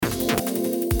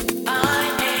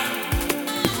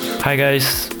Hi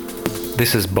guys,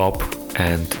 this is Bob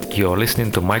and you're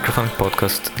listening to Microfunk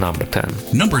Podcast number 10.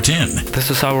 Number 10. This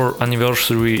is our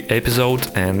anniversary episode,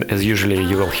 and as usually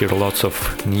you will hear lots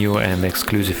of new and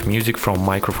exclusive music from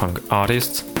Microfunk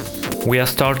artists. We are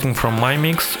starting from my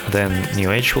mix, then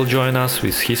New Age will join us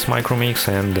with his micromix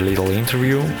and a little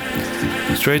interview.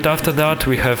 Straight after that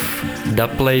we have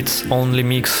Dubplate's only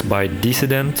mix by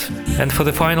Dissident, and for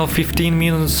the final 15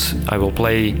 minutes I will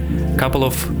play a couple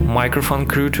of Microfunk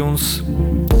crew tunes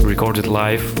recorded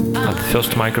live at the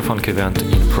first Microfunk event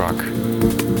in Prague.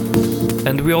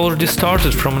 And we already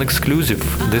started from an exclusive.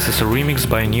 This is a remix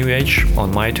by New Age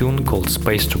on my tune called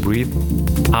Space to Breathe,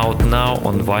 out now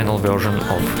on vinyl version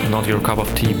of Not Your Cup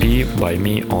of Tea B by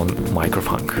me on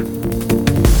Microfunk.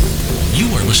 You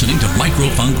are listening to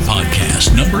Microfunk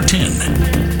Podcast number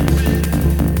 10.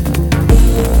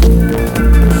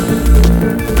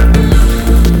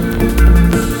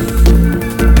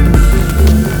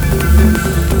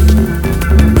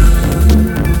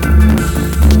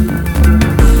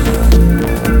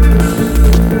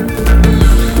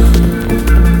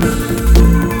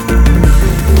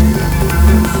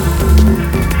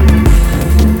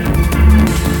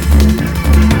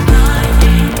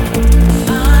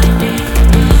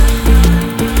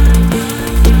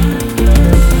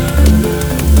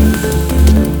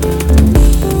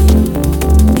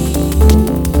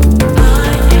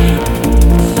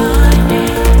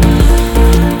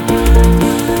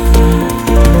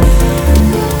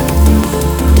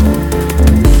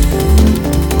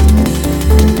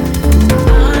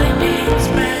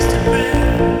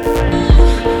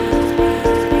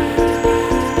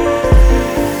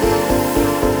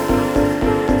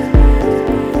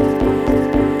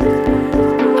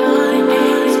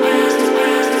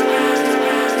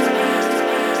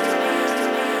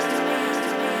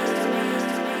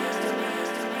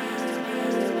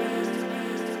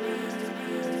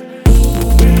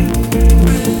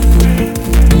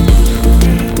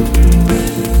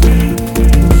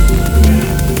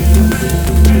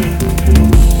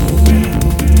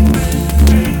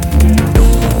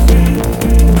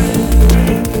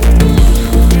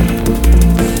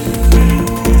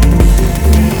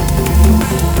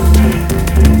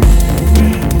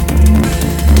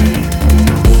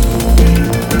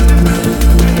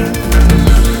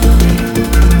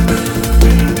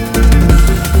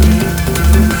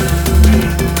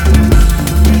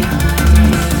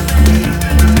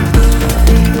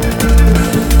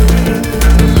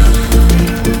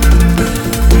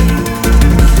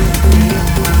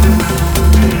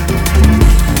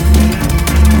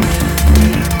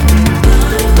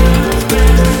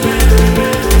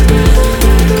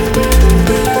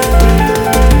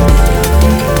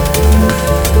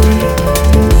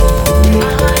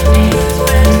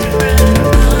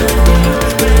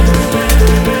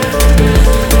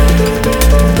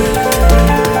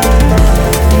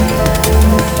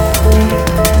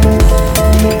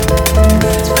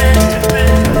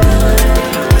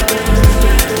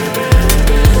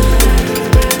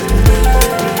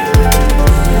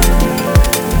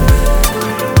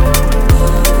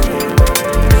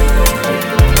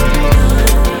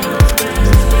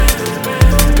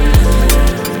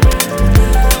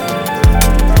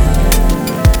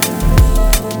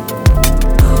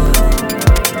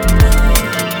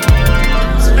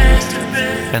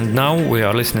 And now we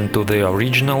are listening to the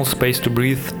original Space to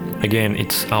Breathe. Again,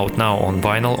 it's out now on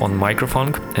vinyl on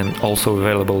Microfunk and also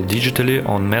available digitally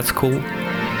on Medschool.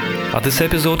 At this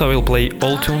episode I will play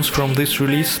all tunes from this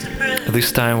release.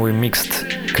 This time we mixed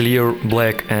clear,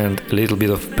 black and a little bit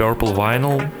of purple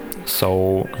vinyl,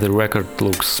 so the record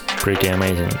looks pretty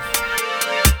amazing.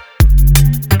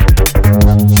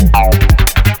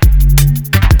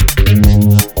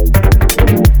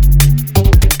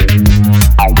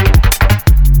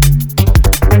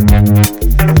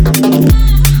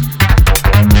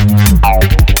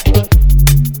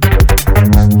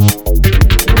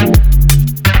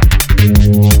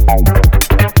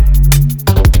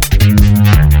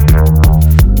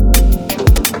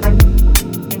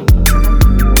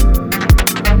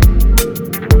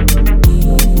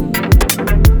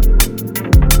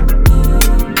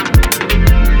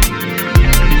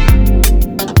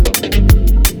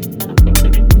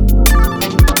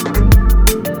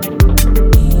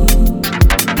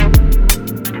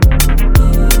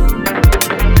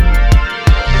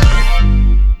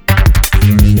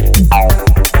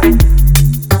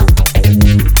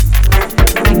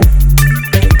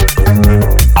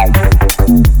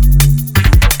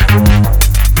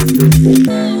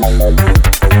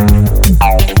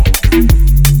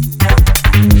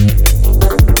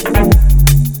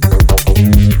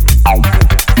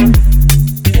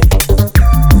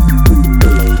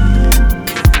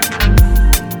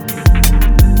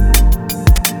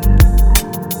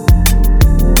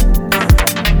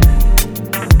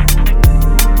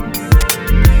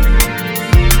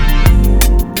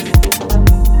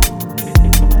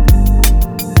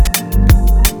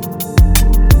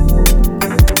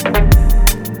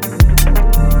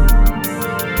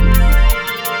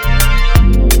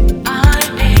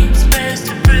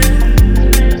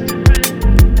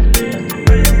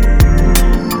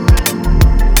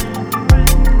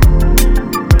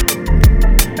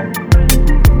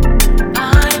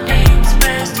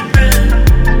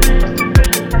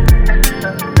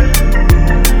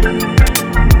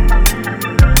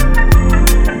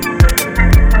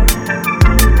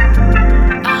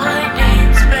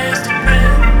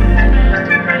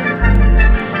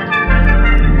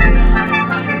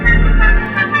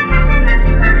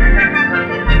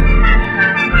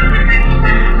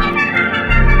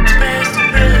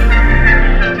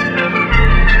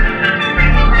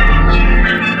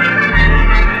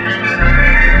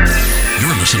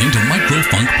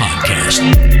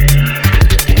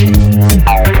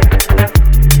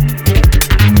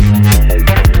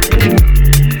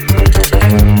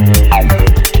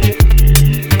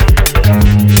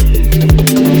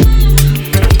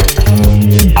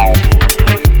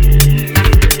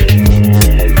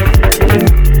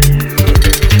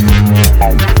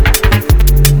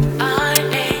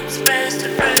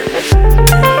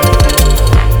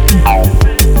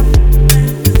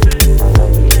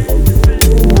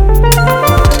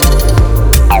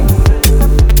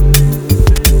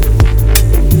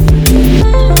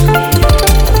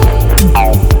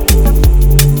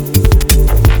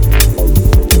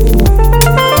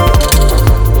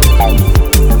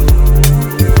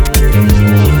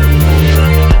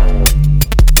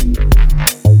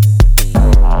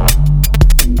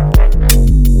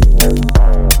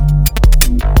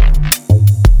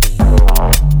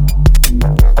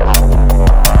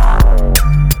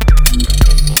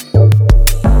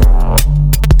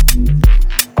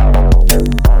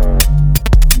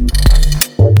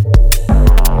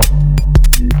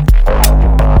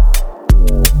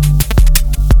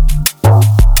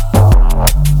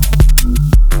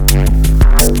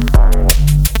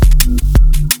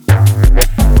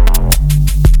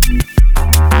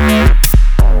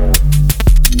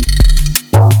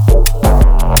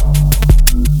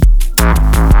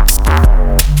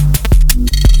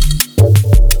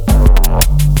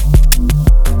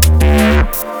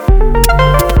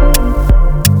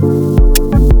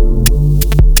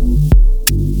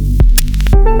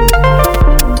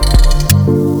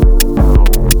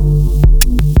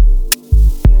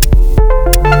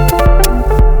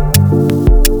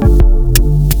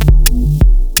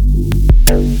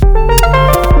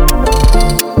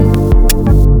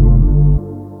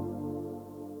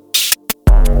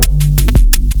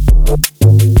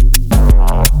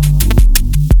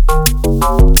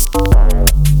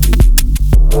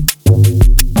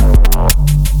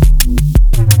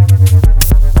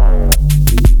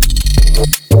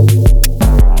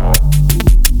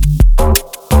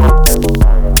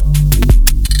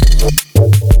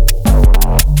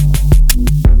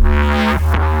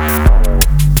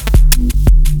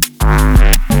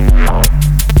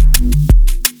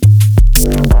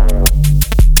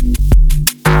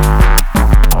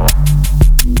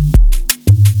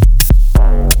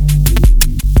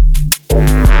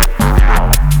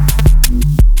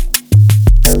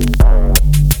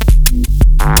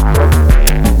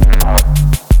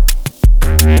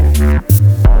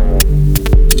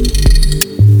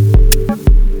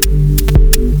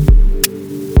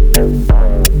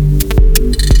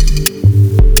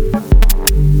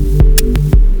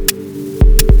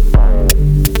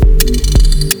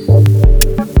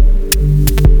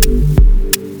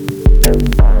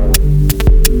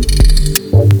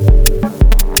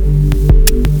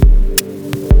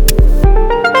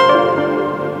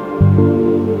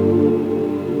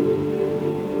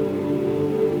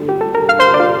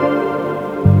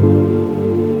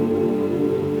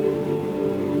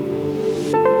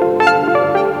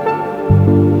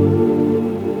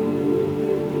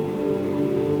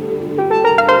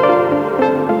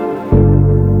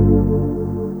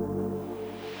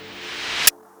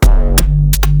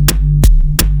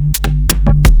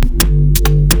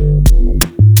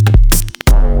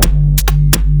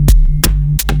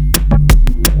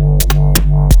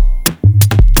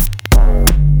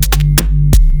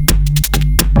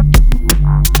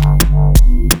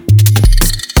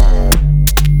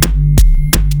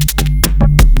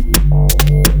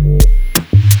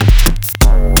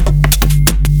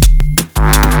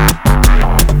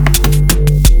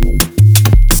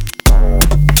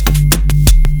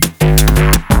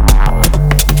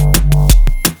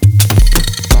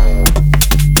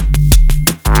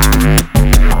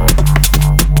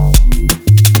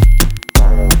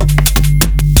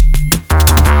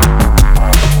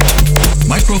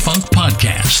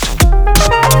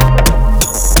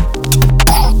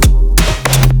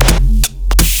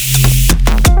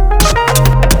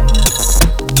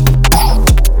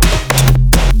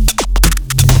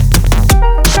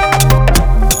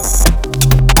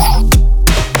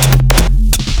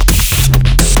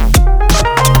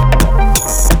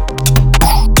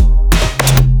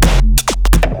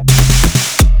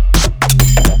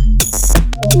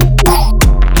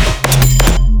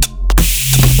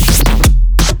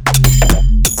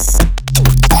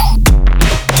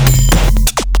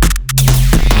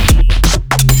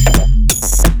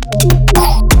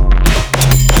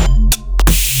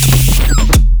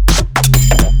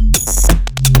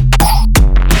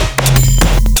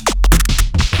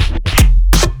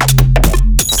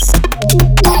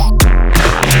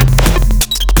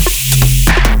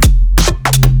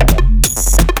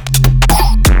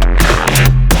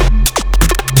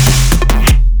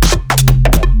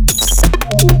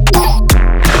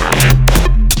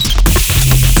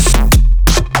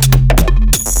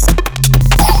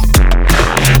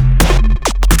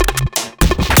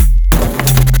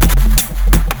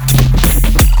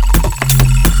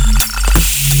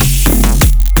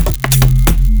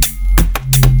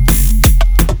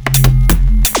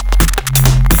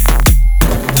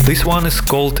 This one is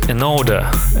called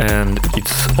Enoda, and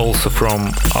it's also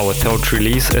from our third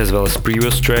release as well as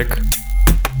previous track.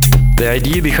 The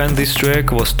idea behind this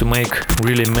track was to make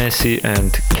really messy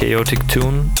and chaotic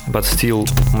tune, but still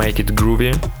make it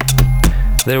groovy.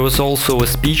 There was also a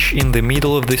speech in the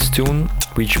middle of this tune,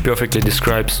 which perfectly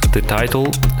describes the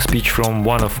title, speech from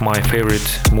one of my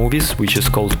favorite movies, which is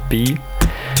called P.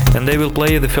 And I will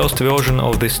play the first version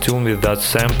of this tune with that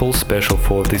sample special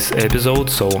for this episode,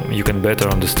 so you can better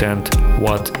understand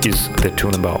what is the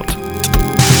tune about.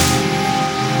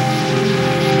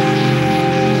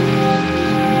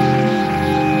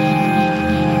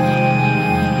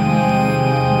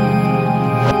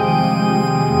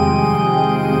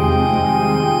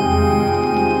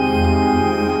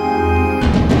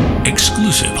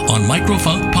 Exclusive on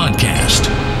Microfunk Podcast.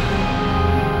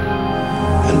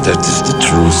 And that is the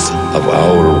truth of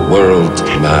our world,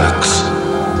 Max.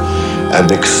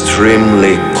 An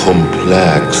extremely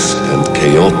complex and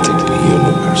chaotic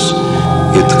universe.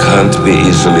 It can't be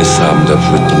easily summed up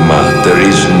with math. There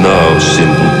is no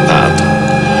simple pattern.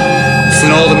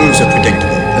 And all the moves are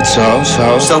predictable. That's so?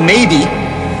 So maybe,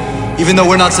 even though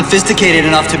we're not sophisticated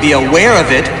enough to be aware of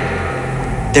it,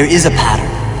 there is a pattern.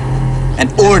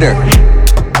 An order.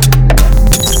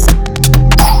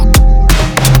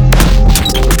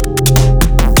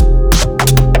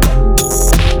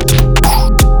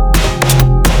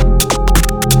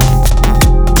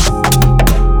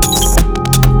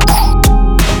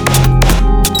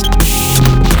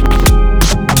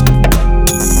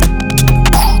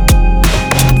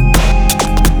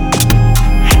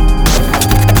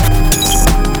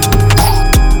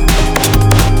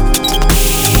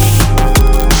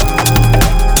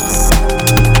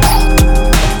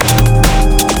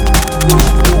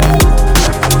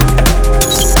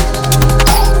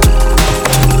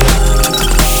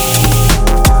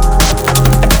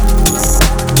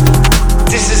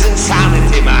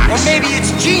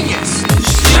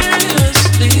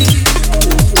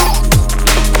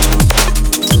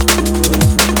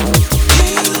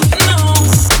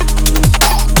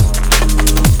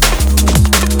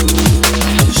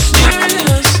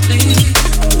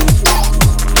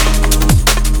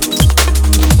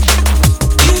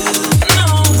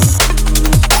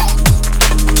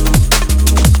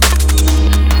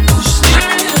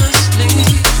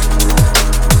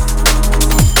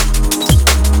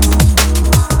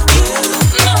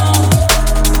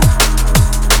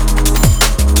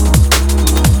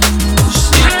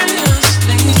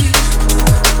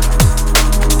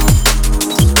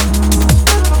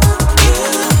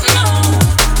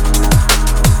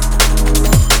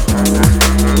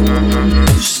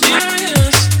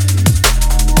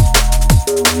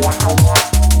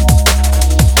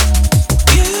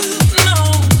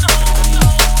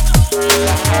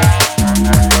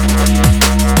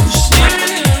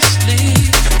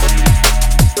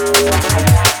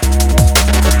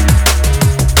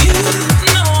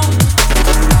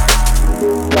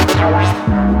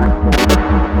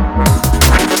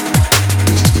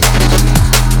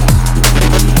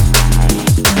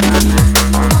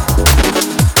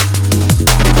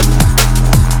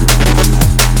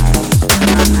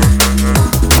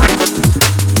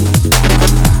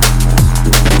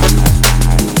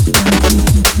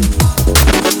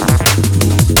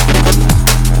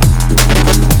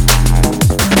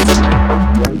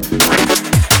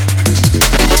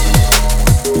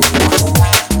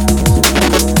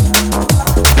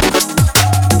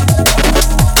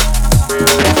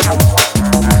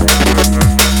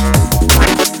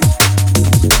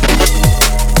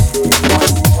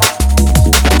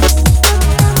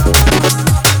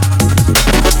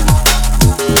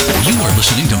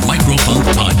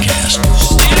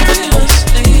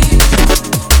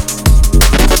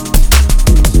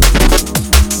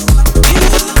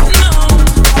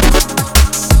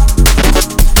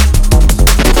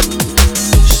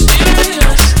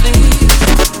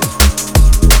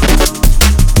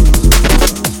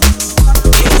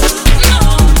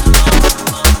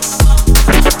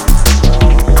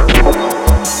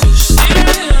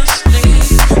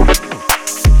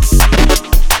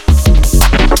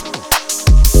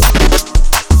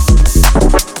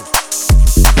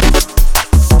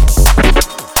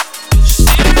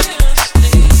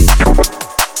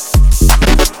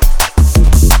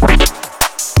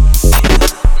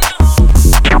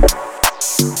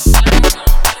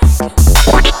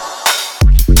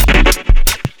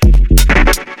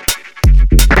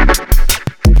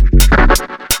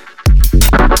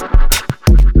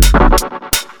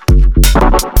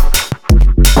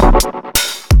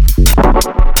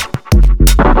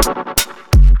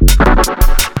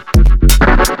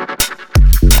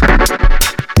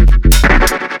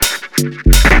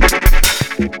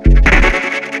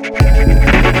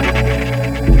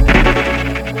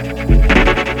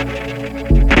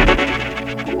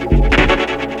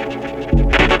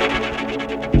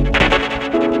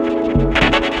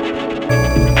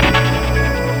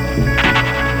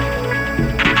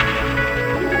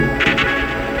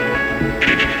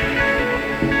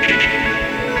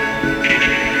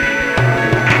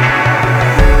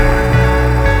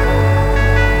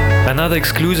 Another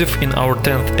exclusive in our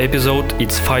 10th episode,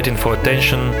 it's Fighting for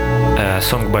Attention, a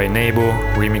song by Nebo,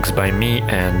 remixed by me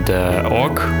and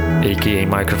Og, aka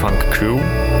Microfunk Crew.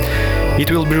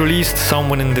 It will be released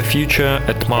somewhere in the future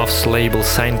at Muff's label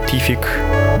Scientific.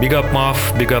 Big up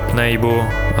Muff, big up Nebo,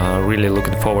 really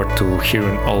looking forward to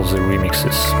hearing all the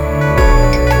remixes.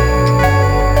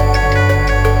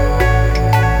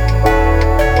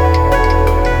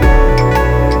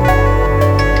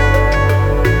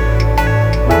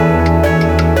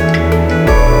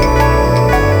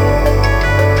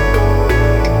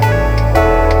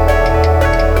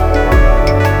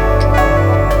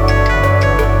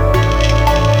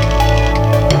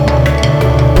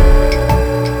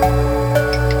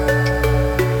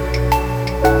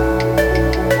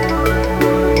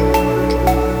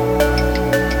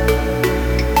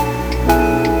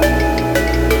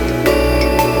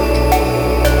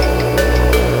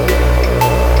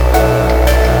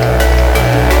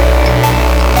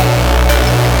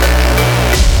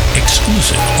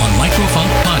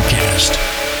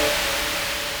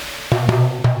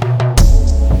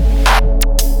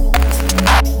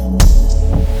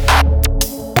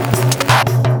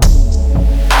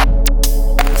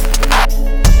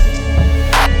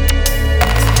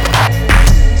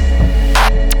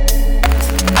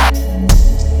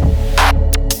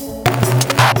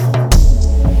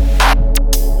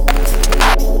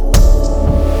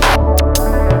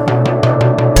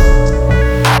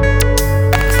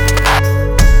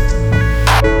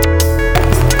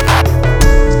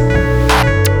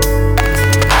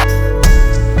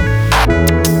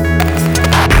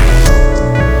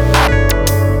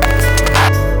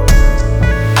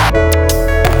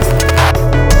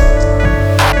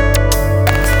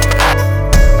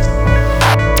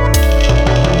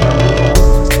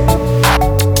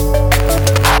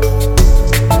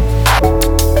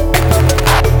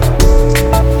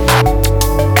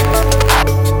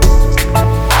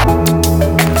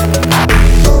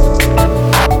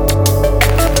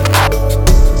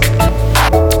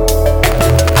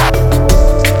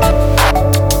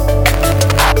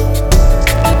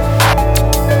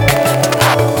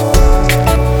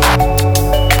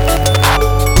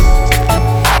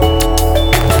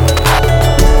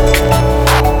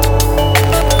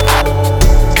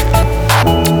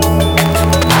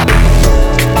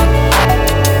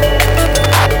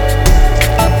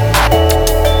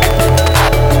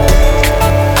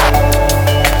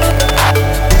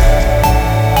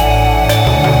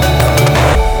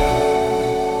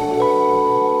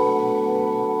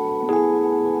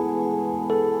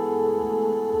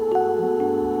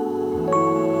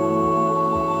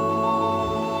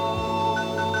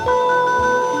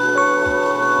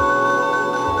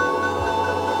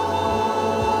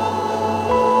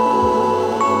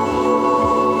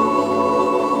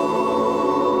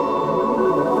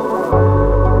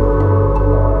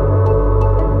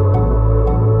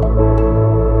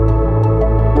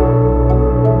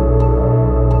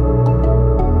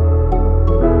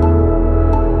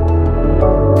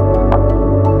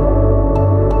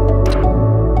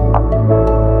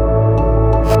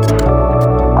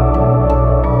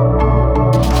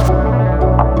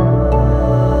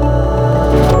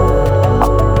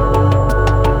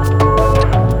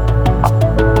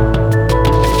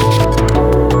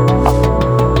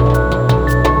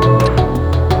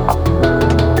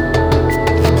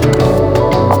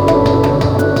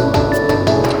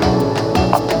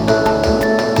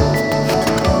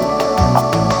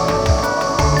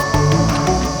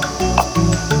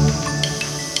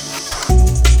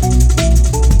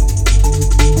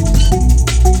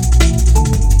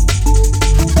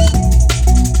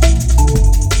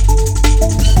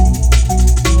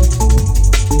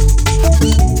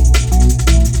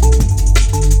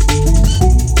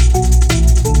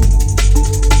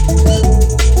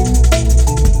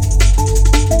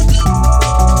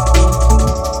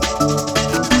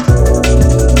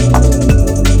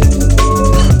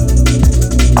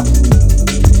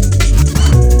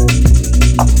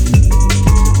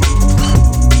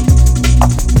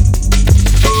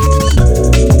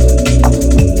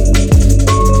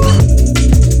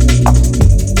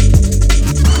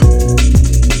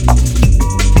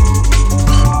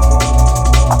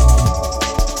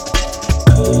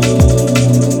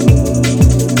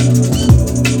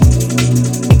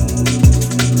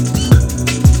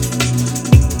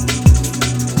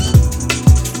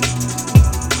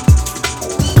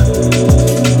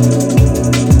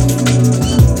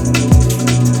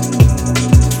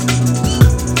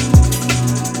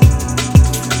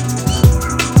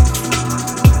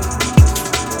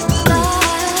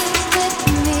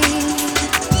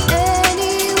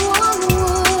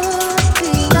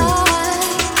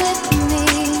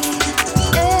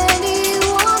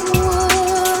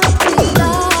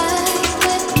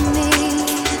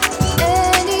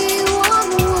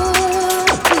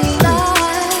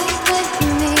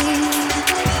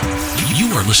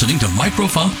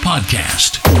 Microfunk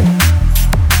Podcast.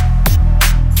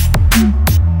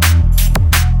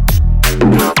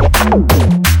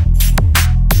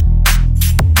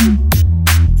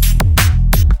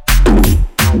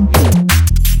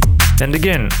 And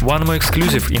again, one more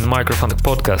exclusive in Microfunk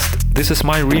Podcast. This is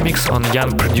my remix on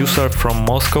young producer from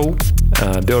Moscow,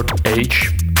 Bird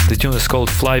H. The tune is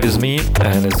called Fly With Me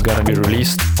and it's gonna be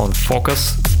released on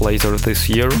Focus later this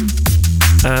year.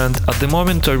 And at the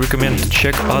moment I recommend to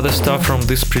check other stuff from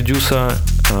this producer,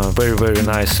 very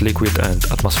nice liquid and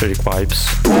atmospheric vibes.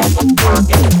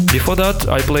 Before that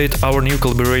I played our new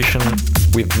collaboration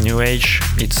with New Age.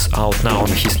 It's out now on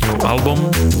his new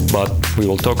album, but we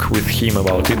will talk with him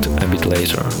about it a bit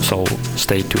later, so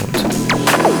stay tuned.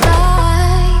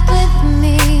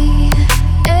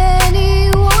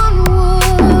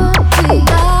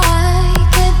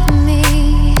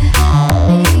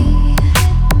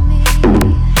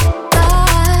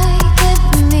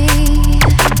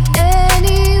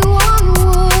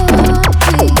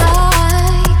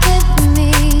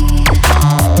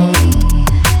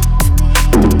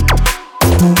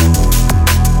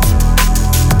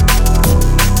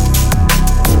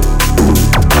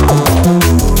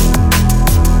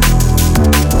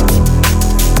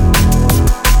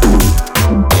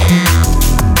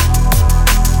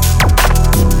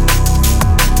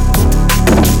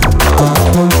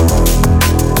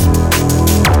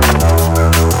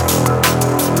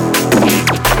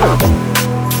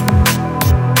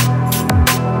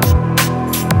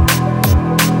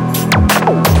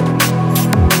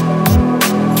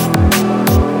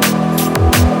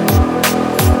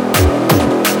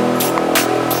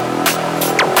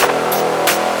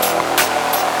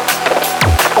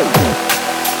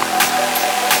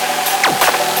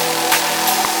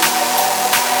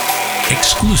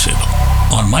 Exclusive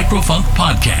on Microfunk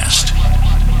Podcast.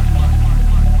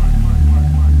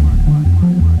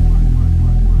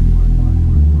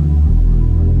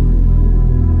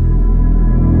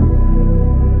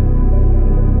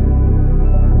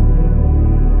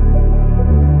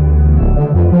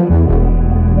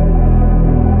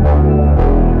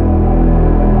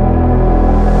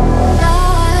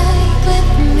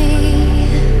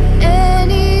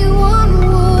 Anyone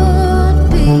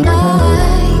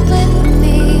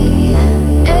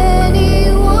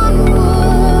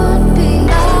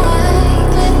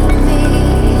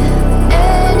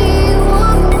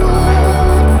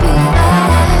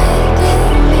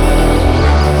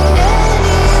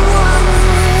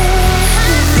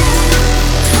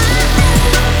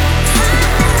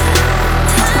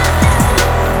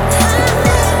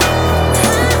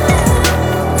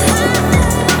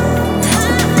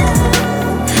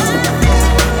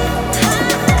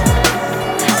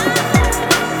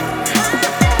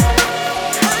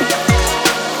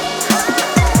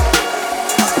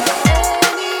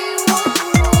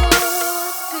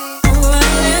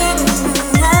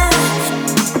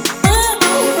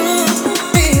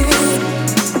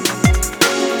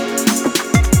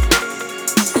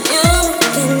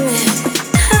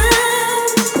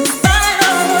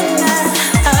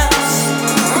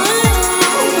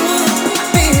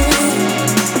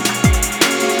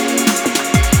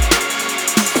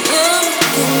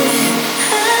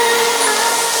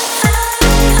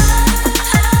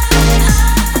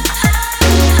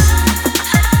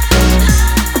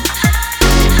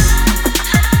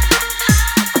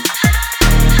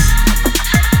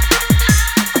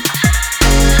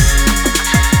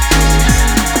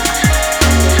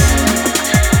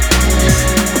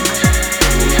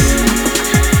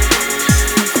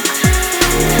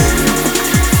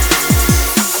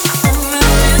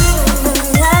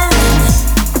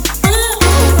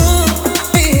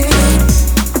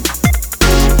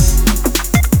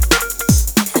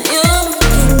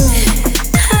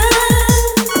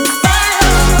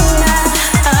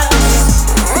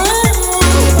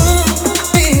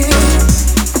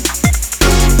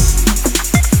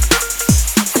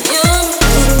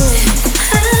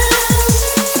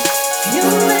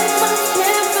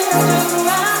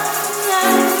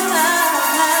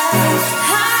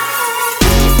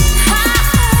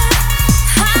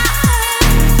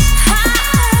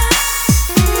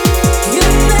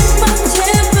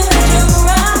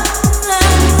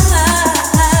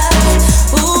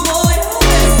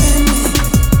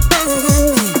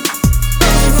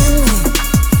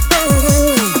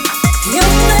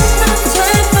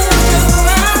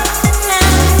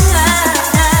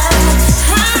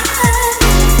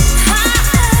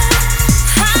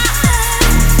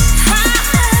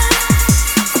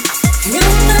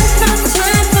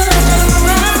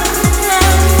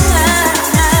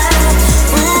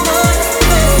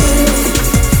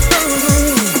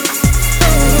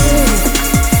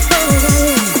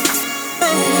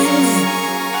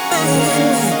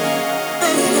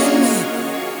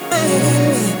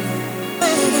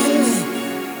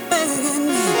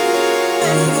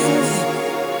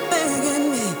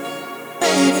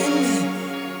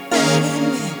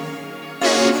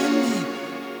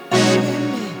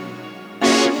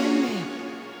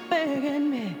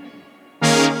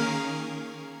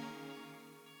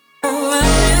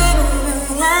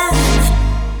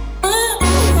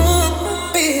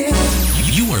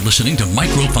listening to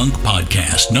Microfunk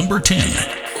Podcast number 10.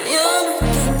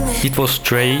 It was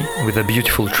Trey with a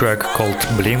beautiful track called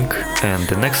Blink, and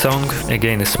the next song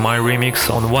again is my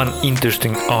remix on one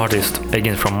interesting artist,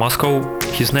 again from Moscow.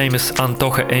 His name is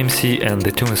Antoha MC and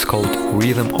the tune is called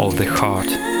Rhythm of the Heart.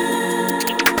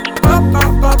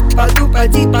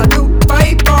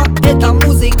 Эта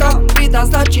музыка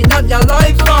предназначена для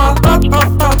лайфа. Поду,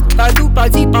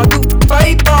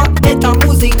 вайпа. Эта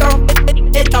музыка.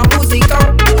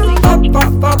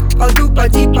 Поду,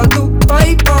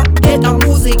 вайпа. Эта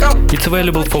музыка. It's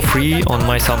available for free on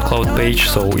my SoundCloud page,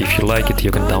 so if you like it,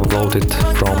 you can download it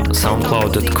from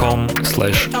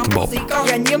soundcloud.com/bob.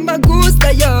 Я не могу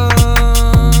стоять.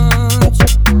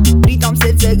 Ритм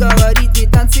сердце говорит не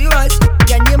танцевать.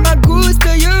 Я не могу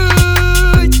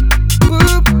стоять.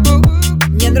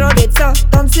 Мне нравится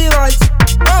танцевать.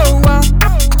 Оуа,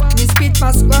 не спит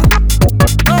Москва.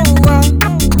 Оуа,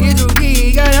 и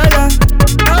другие города.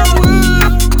 Оуа,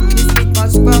 не спит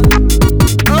Москва.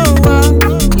 Оуа,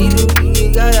 и другие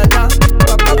города.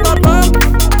 Па-па-па-па.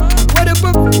 What up,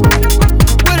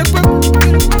 what up,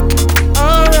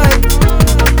 alright.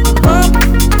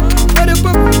 What up,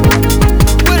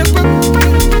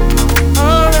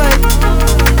 alright.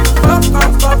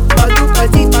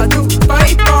 Поду,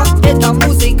 вайпа. Эта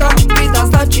музыка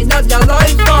предназначена для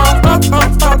лайфа.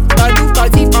 Поду,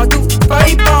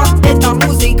 вайпа.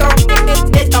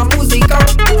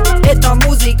 Эта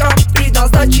музыка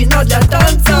предназначена для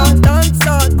танца.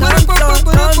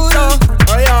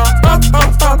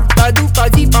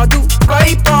 Поду,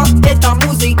 вайпа. Эта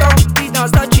музыка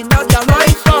предназначена для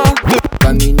лайфа.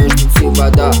 Камень, ножницы,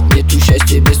 вода, нету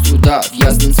счастья без труда. В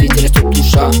ясном свете растет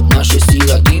душа, наша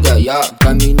сила, ты да я.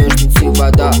 Камень, ножницы,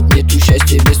 вода, нету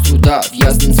счастья без труда. В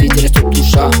ясном свете растет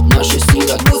душа, наша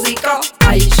сила. Музыка,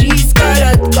 а и жизнь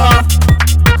коротка.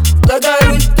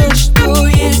 Благодарю то, что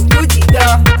есть у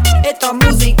тебя. Это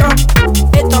музыка.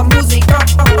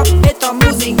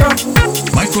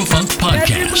 Microfunk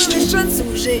Podcast. Шанс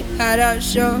уже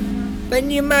хорошо.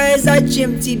 Понимаю,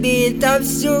 зачем тебе это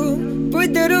все.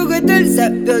 Путь дорога даль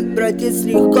зовет, братец,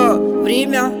 легко.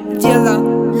 Время, дело,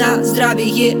 на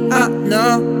здравие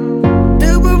оно.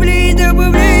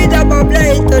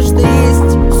 Добавляй то, что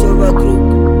есть. Все вокруг.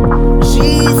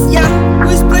 Жизнь я,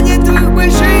 пусть планету их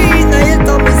большие. На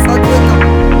этом и с ответом,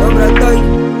 добротой.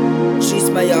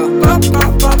 Жизнь моя. Поду,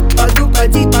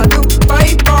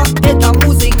 вайпа. Эта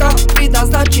музыка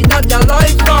предназначена для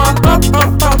лайфа.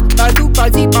 Поду,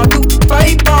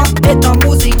 вайпа. Эта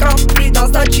музыка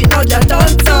предназначена для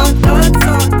танца.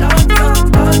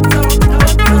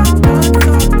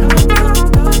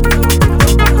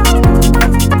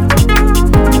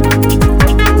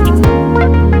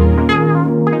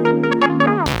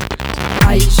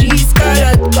 А и жизнь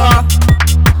коротка.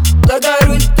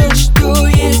 Благодарю то, что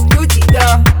есть у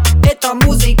тебя. Это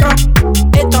музыка.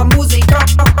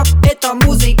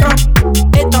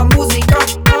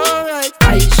 Alright.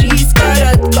 А и жизнь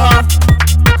коротка.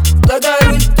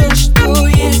 Благодарю то, что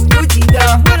есть у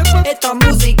тебя. Это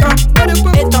музыка.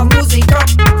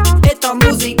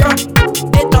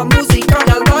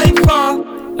 Для лайфа.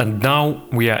 And now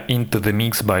we are into the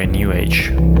mix by New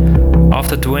Age.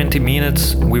 After 20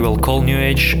 minutes, we will call New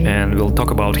Age and we'll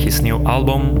talk about his new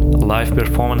album, live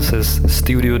performances,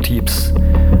 studio tips,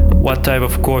 what type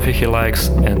of coffee he likes,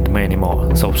 and many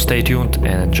more. So stay tuned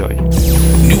and enjoy.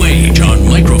 New Age on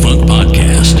Microfunk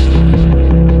Podcast.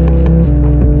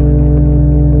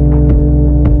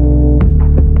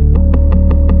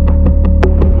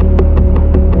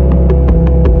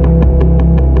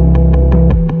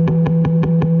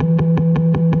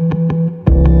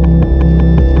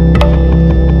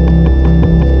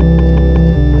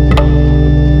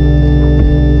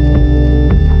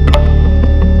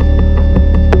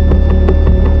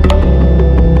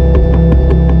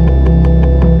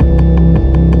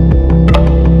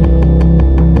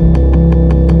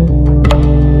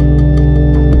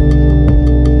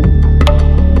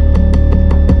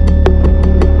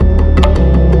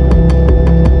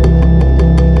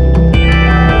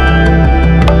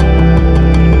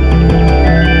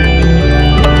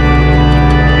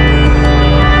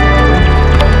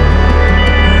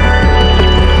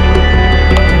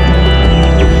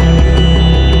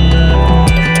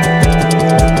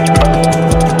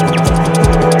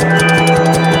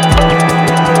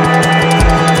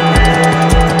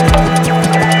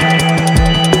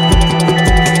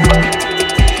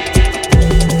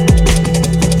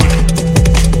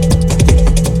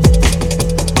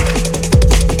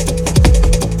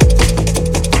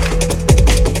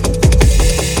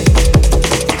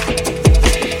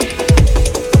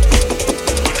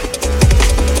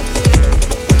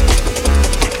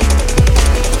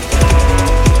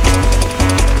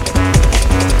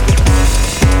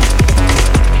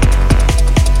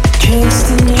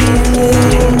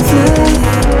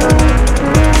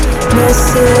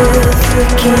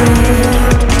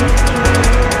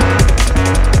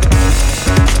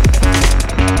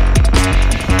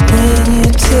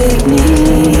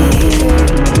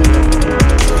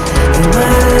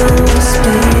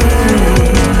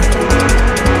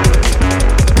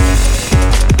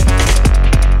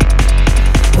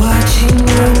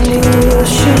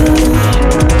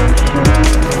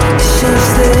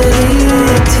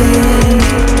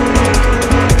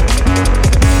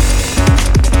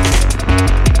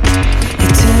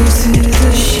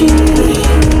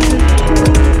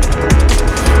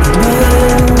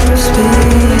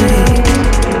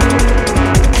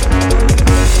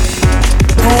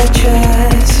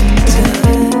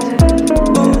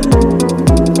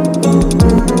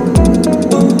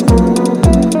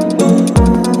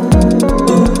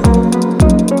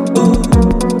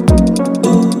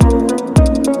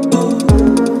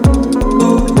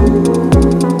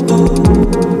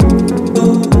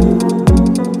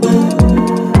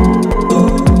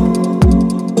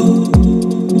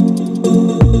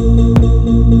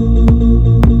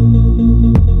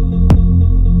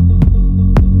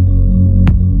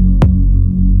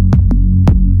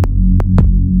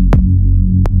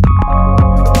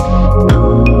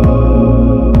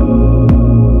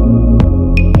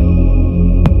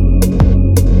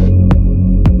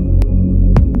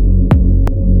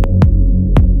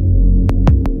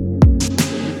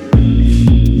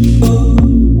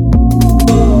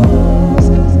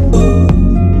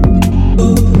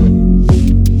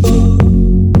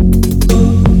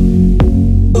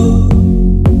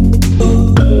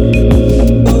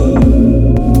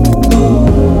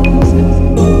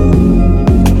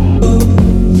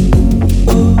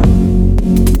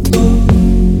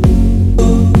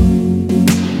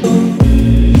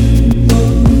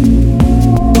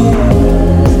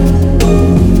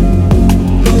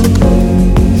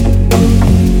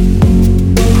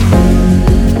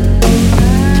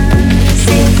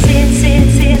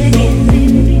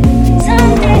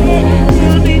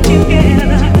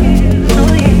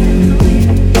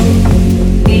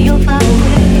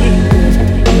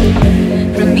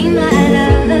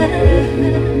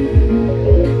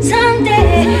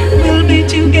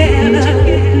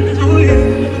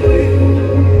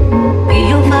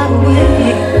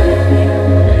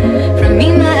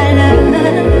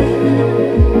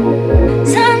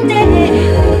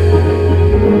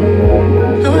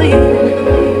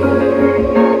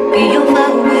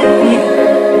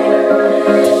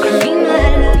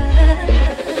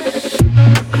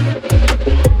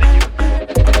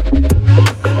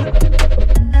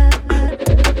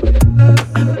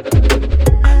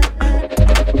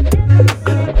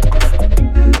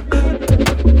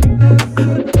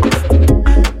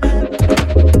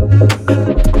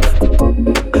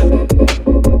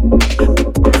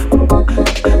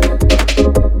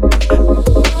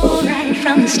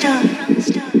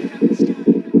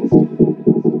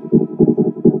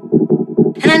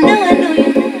 And I know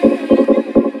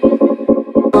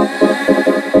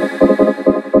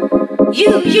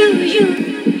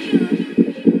you.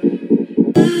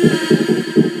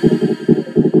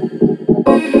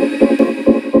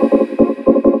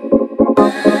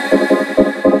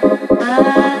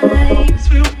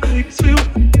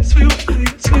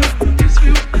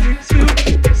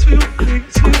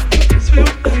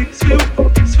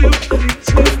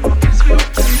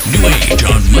 New Age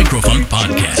on Microfunk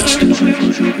Podcast.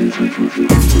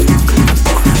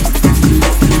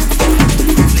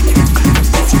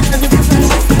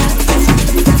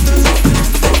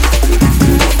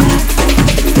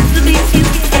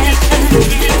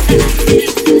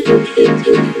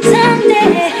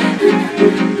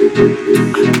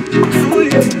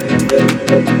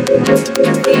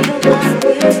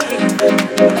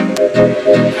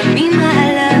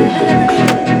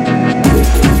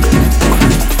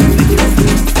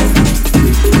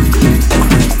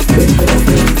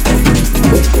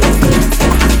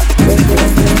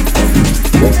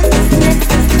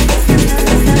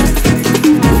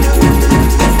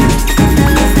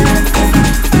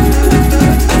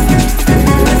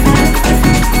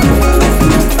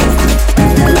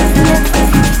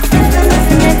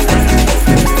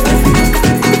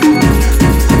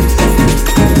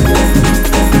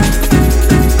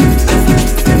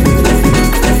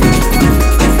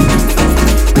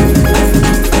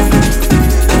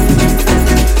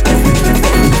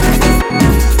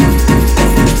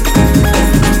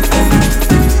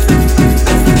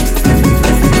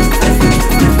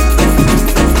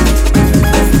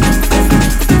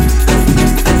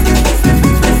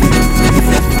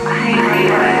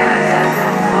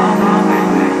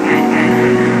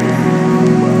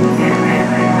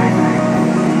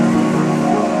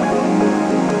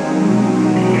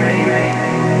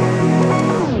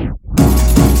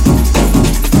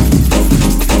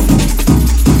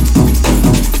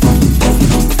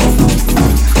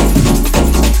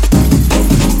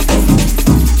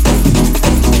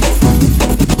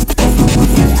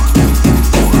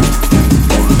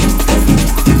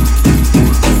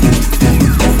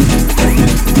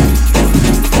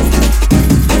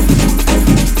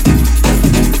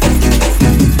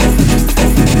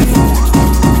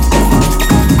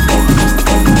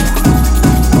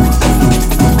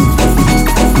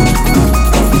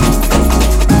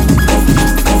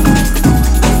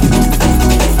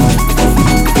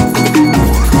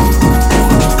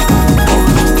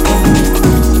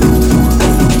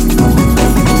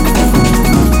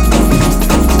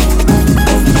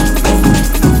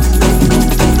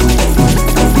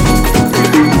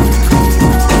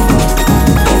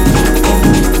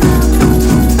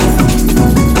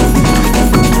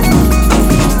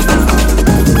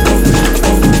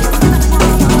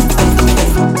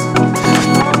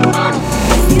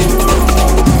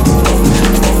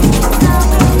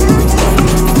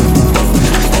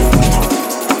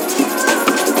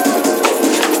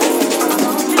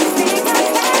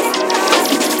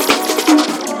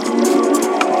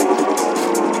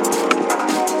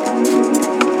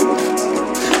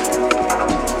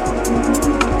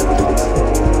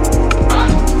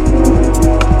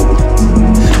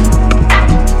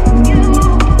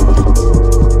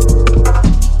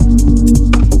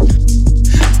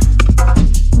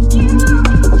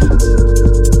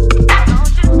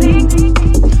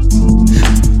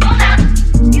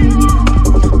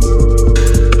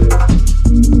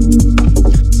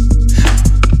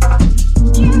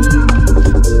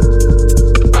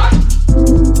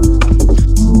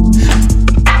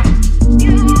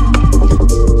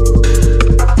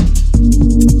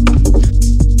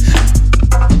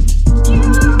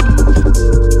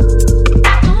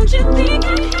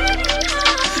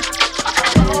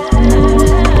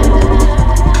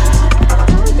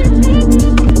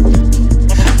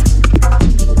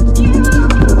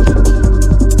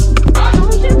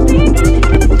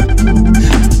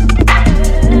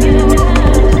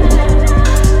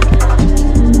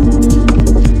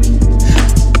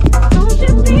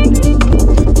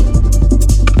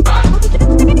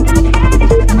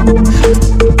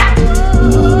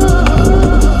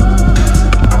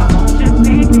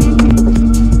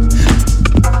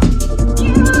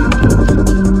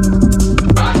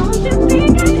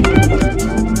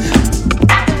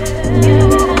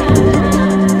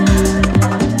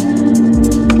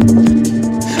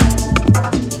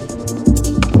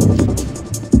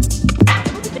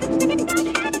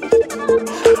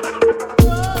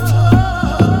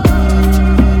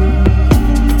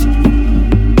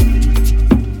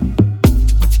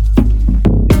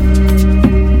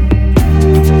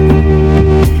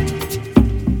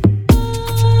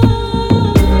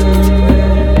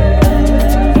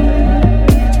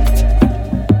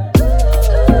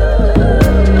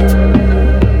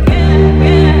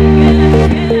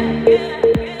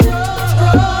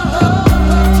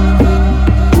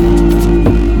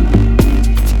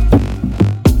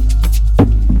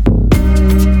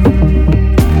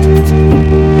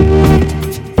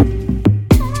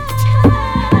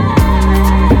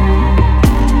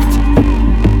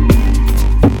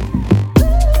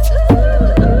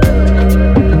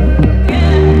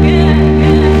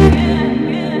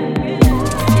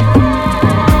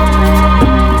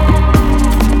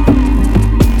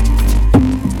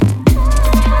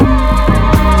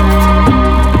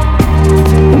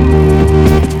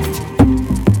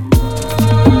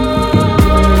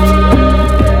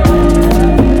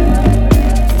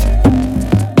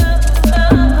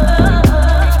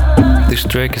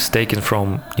 track is taken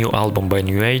from new album by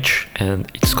New Age and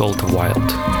it's called Wild.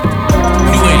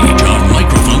 New Age on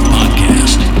Microfunk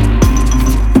Podcast.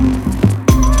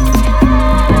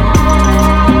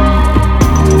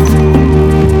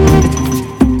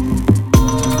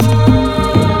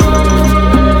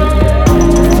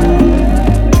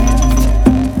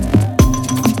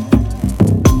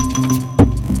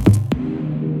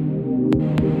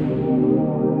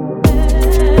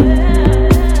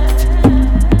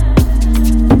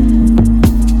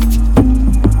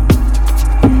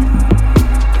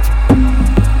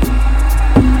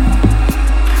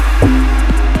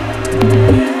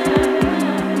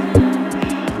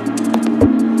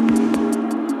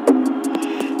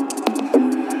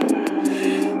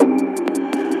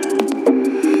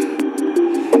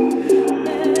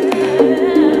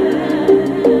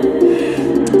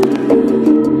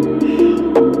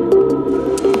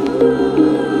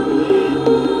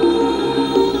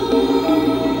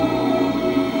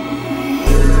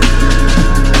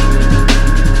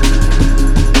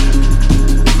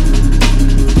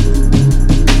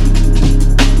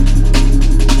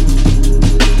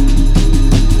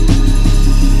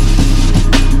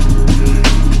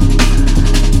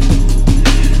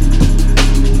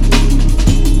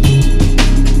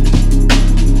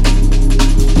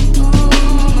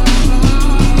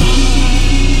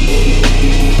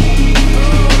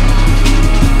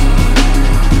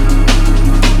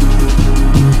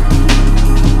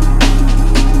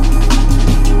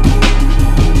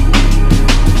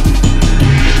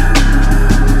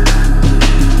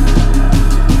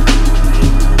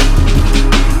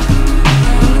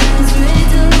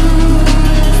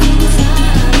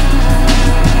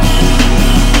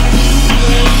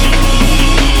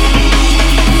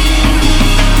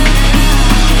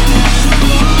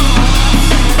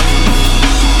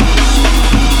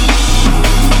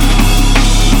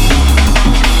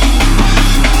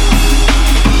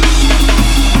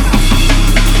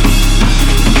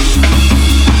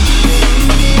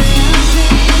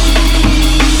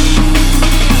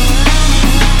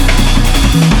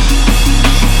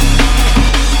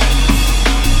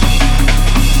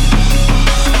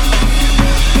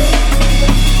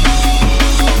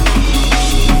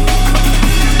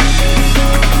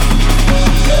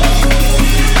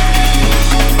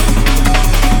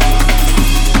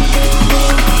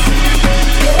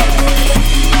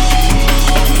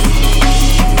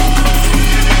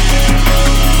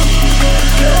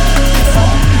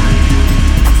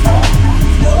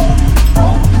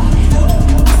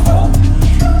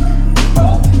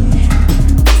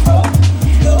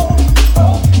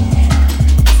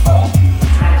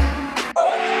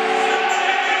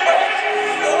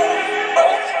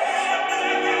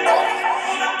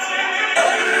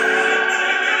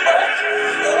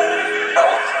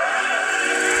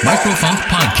 Microfunk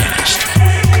Podcast.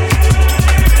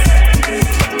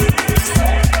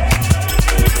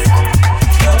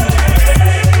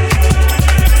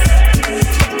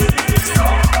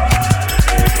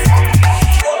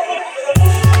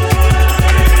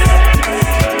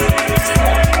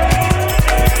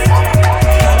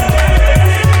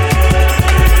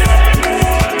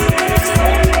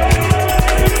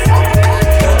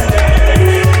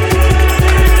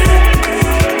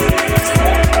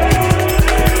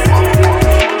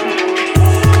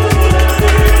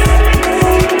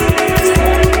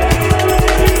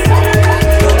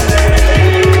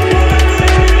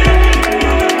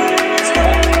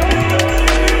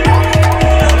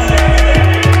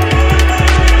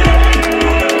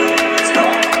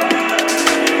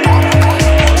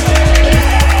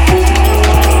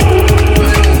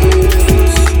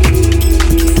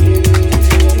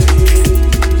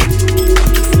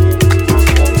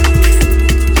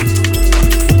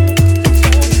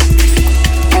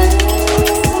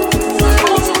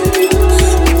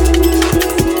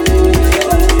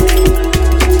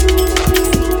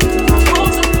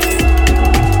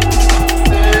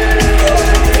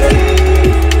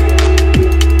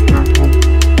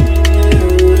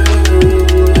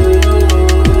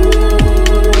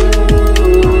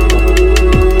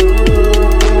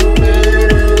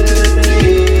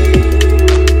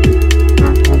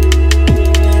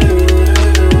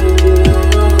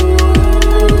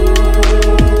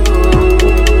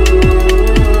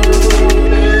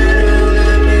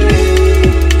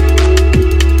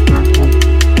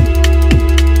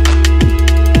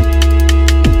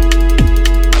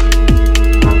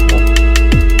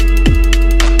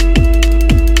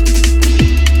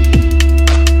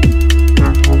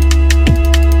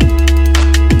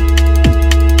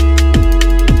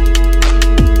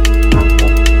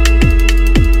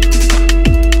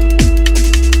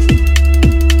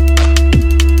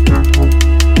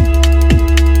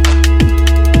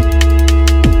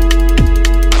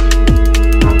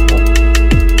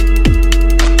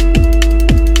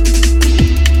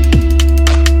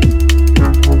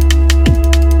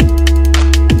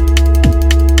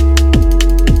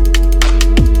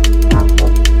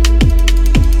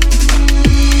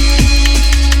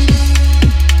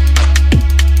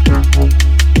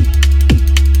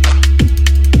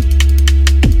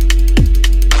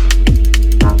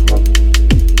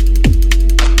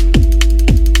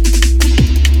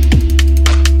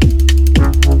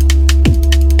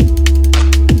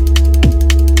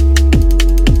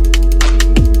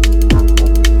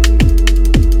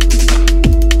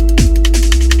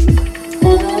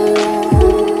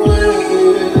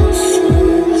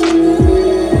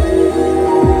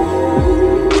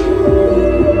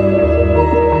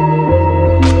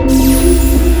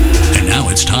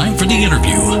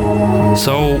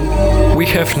 So we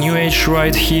have New Age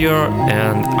right here,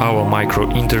 and our micro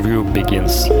interview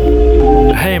begins.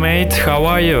 Hey mate, how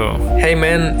are you? Hey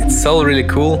man, it's all really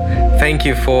cool. Thank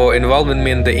you for involving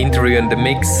me in the interview and the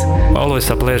mix.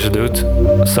 Always a pleasure, dude.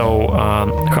 So,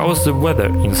 how's the weather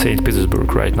in St.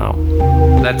 Petersburg right now?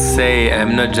 Let's say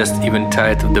I'm not just even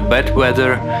tired of the bad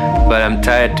weather, but I'm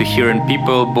tired to hearing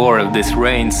people bored of these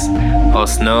rains or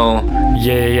snow.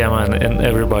 Yeah, man, and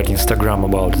everybody Instagram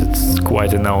about it. It's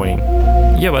quite annoying.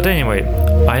 Yeah, but anyway,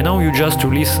 I know you just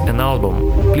released an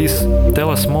album. Please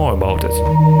tell us more about it.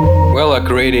 Well, I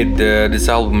created this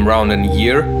album around a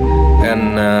year,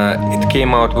 and it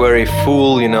came out very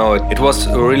full, It was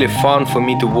really fun for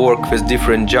me to work with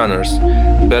different genres,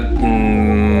 but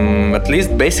at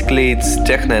least basically it's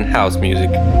techno and house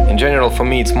music. In general, for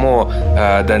me it's more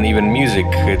than even music.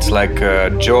 It's like a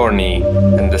journey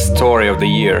and the story of the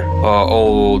year.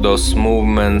 All those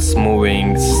movements,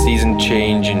 moving, season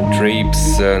changing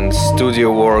trips and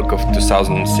studio work of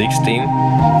 2016.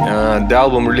 The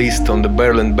album released on the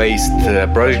Berlin-based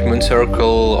Project Moon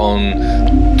Circle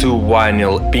on 2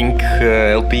 vinyl pink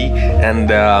LP and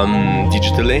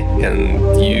digitally, and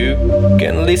you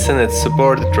can listen and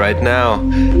support it right now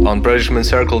on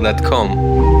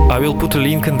projectmoncircle.com. I will put a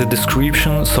link in the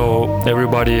description so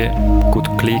everybody could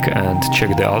click and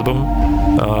check the album.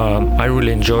 I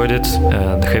really enjoyed it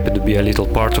and happy to be a little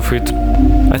part of it.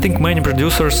 I think many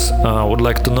producers would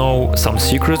like to know some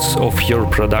secrets of your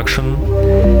production.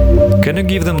 Can you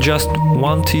give them just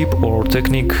one tip or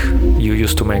technique you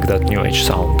use to make that new age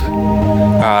sound?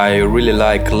 I really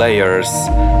like layers.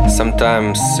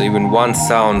 Sometimes even one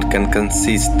sound can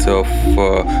consist of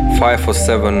 5 or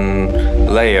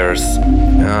 7 layers.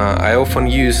 I often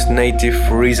use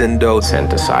native Reason-Do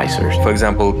synthesizers, for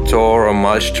example Tor or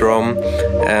Malmstrom,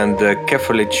 and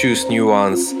carefully choose new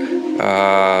ones.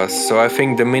 So I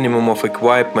think the minimum of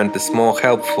equipment is more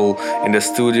helpful in the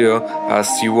studio as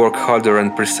you work harder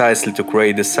and precisely to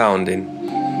create the sounding.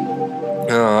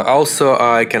 Also,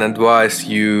 I can advise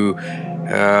you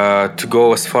to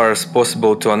go as far as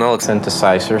possible to analog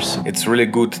synthesizers. It's really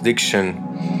good addiction.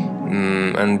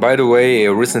 And by the way,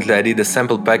 recently I did a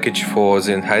sample package for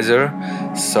Sennheiser,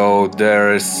 so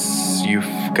you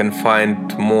can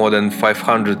find more than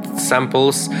 500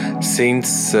 samples,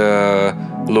 synths,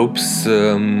 loops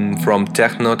from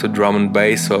techno to drum and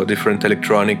bass or different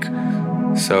electronic,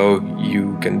 so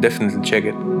you can definitely check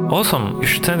it. Awesome, you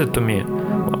should send it to me.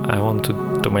 I want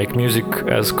to make music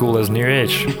as cool as New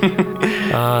Age.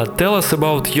 Tell us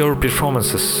about your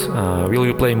performances. Will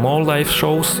you play more live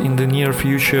shows in the near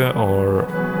future, or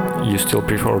you still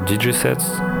prefer DJ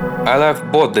sets? I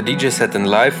love both the DJ set and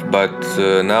live, but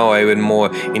now I'm even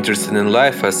more interested in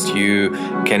live, as you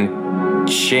can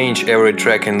change every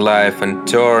track in live and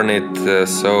turn it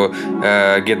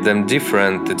get them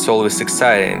different. It's always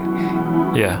exciting.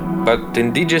 Yeah. But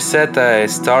in DJ set I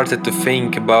started to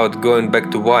think about going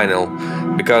back to vinyl,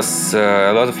 because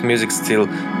a lot of music still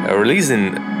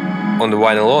releasing on the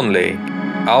vinyl only.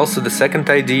 Also, the second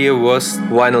idea was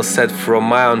vinyl set from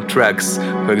my own tracks.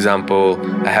 For example,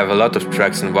 I have a lot of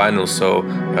tracks on vinyl, so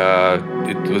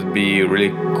it would be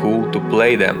really cool to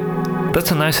play them. That's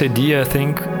a nice idea, I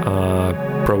think.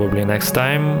 Probably next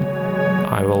time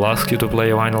I will ask you to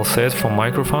play a vinyl set from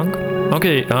Microfunk.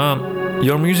 Okay,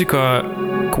 your music are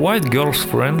quite girls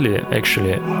friendly,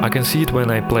 actually. I can see it when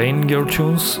I play in your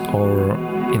tunes or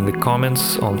in the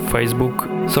comments on Facebook.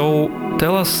 So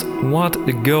tell us what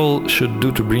a girl should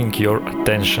do to bring your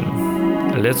attention.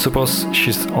 Let's suppose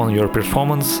she's on your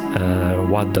performance.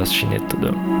 What does she need to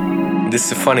do? This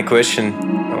is a funny question.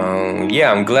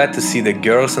 I'm glad to see the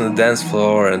girls on the dance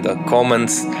floor and the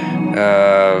comments.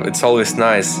 It's always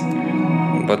nice.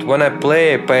 But when I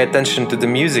play, I pay attention to the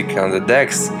music on the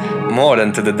decks more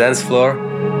than to the dance floor.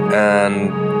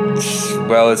 And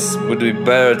well, it would be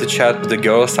better to chat with the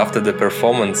girls after the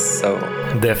performance. So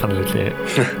definitely.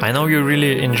 I know you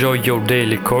really enjoy your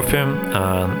daily coffee.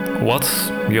 What's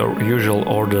your usual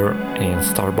order in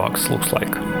Starbucks looks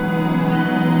like?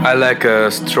 I like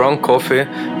a strong coffee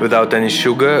without any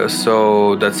sugar,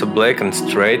 so that's a black and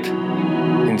straight.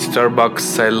 In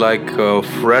Starbucks I like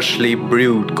freshly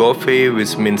brewed coffee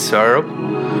with mint syrup.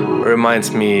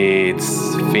 Reminds me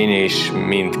it's Finnish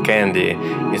mint candy.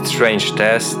 It's strange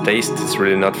taste, it's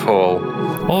really not for all.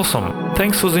 Awesome.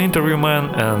 Thanks for the interview, man,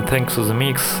 and thanks for the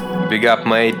mix. Big up,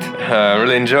 mate.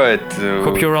 Really enjoy it.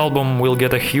 Hope your album will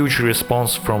get a huge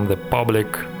response from the public.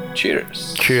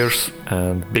 Cheers. Cheers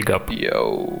and big up.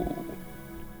 Yo.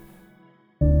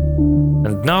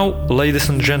 And now, ladies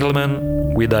and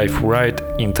gentlemen, we dive right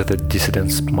into the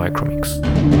Dissidents Micromix.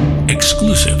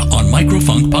 Exclusive on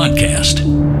Microfunk Podcast.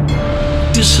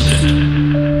 Dissident.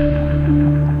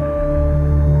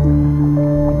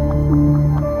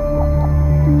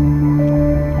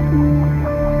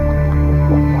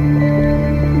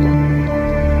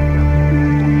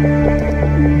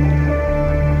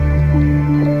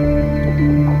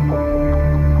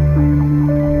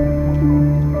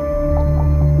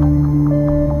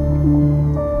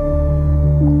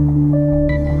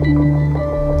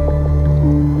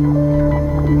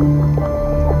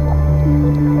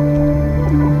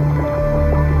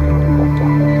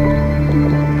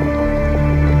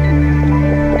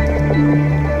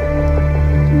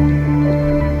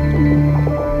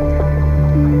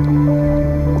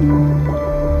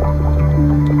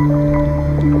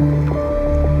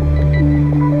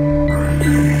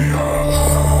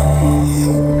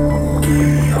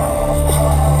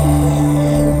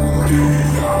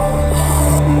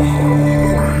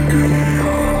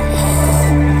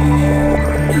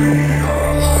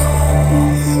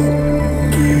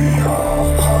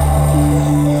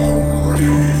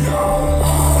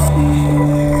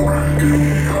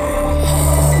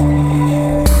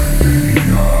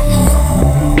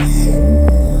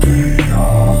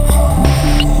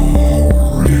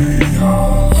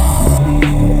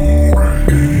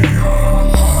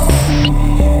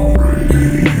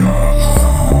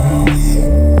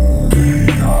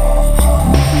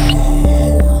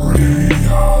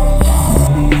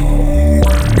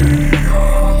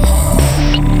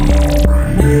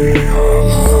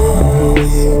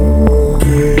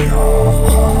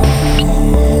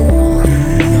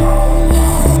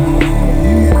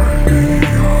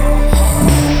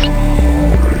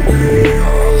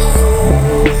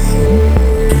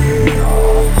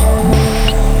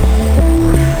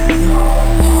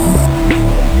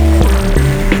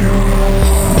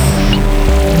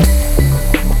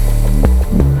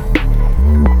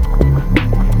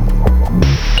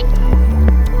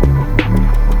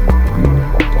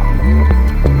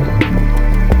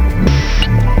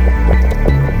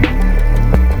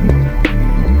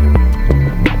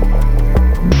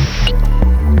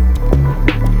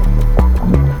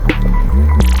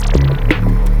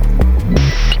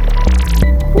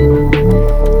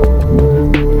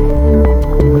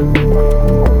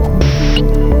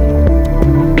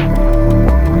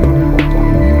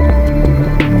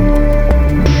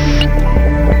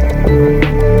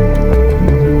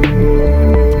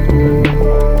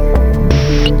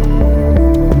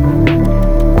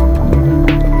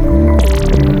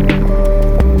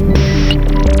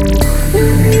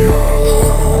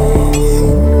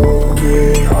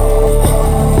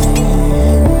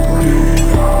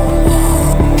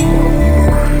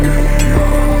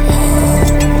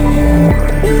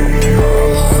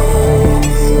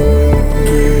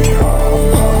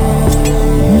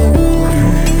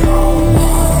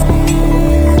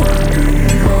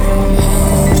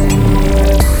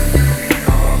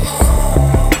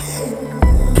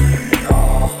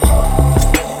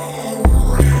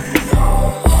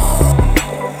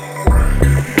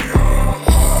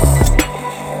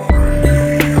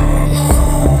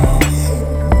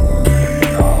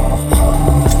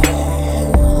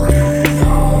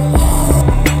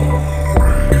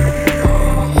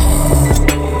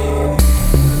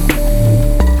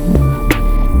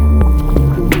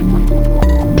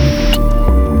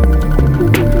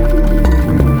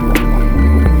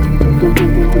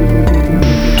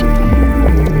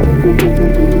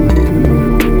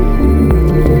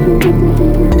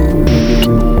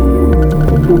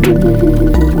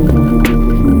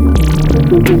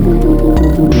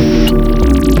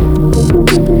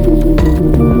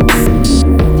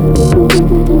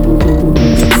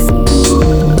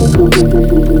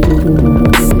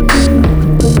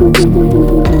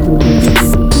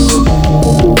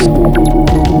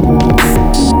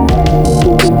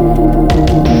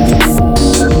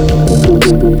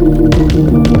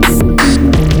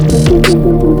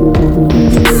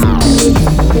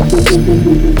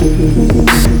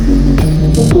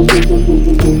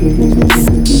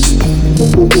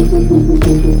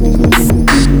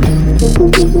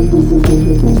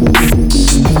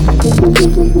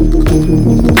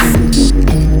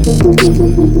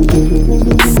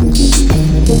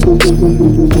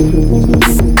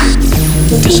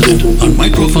 Dissident on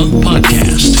Microfunk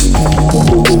Podcast.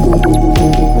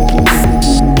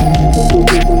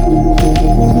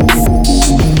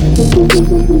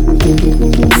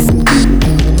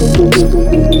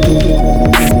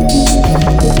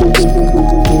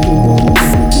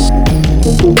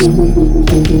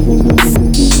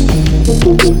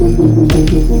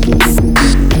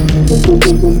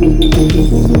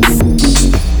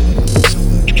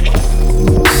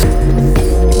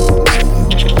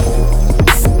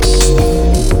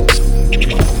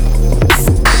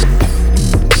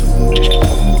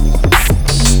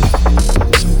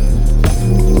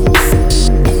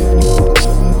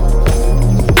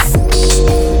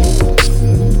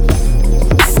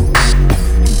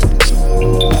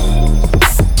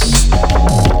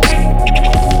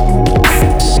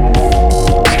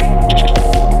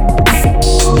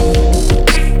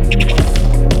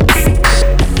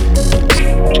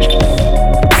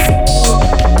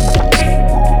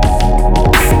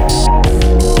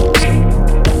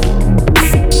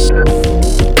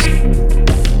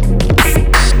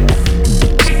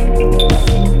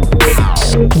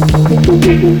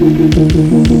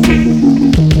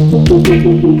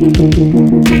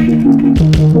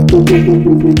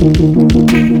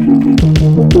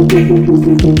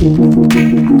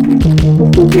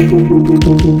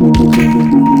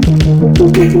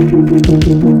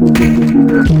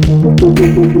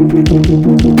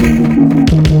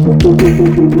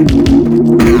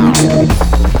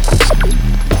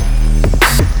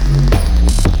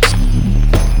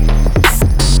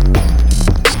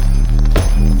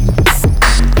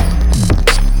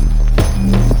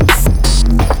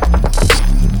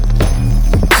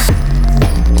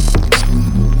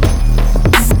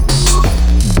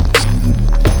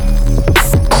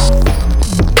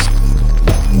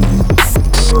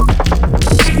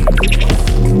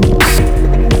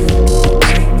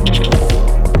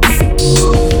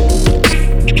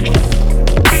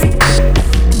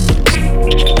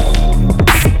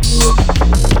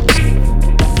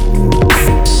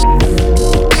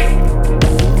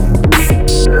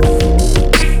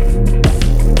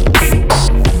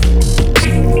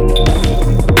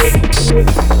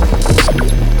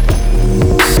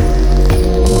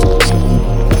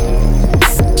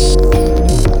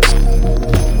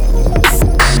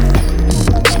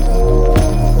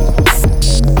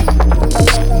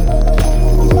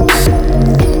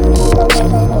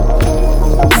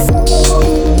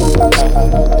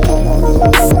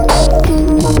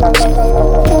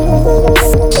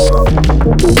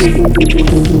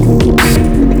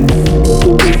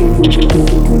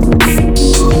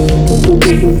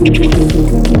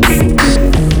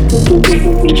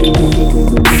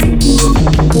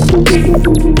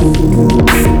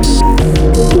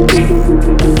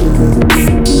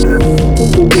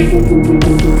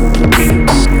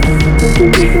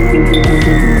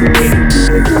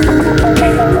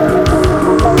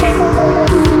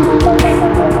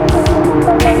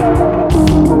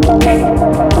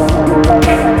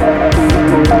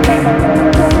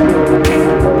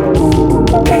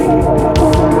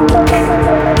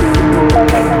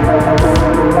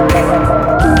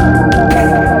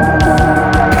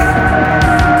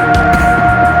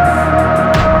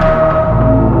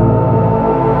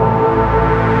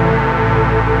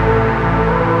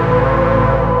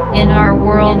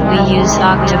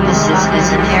 Octopuses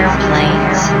as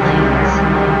airplanes.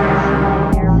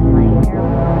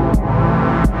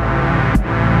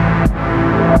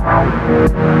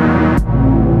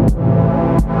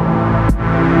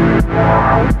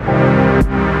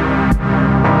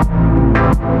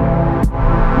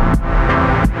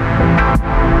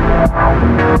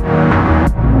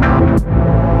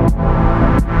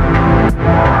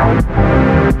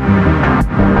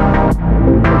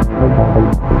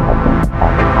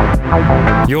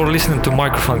 You're listening to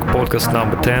Microfunk Podcast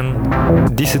number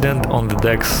 10, Dissident on the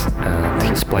decks, and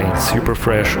he's playing super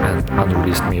fresh and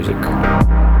unreleased music.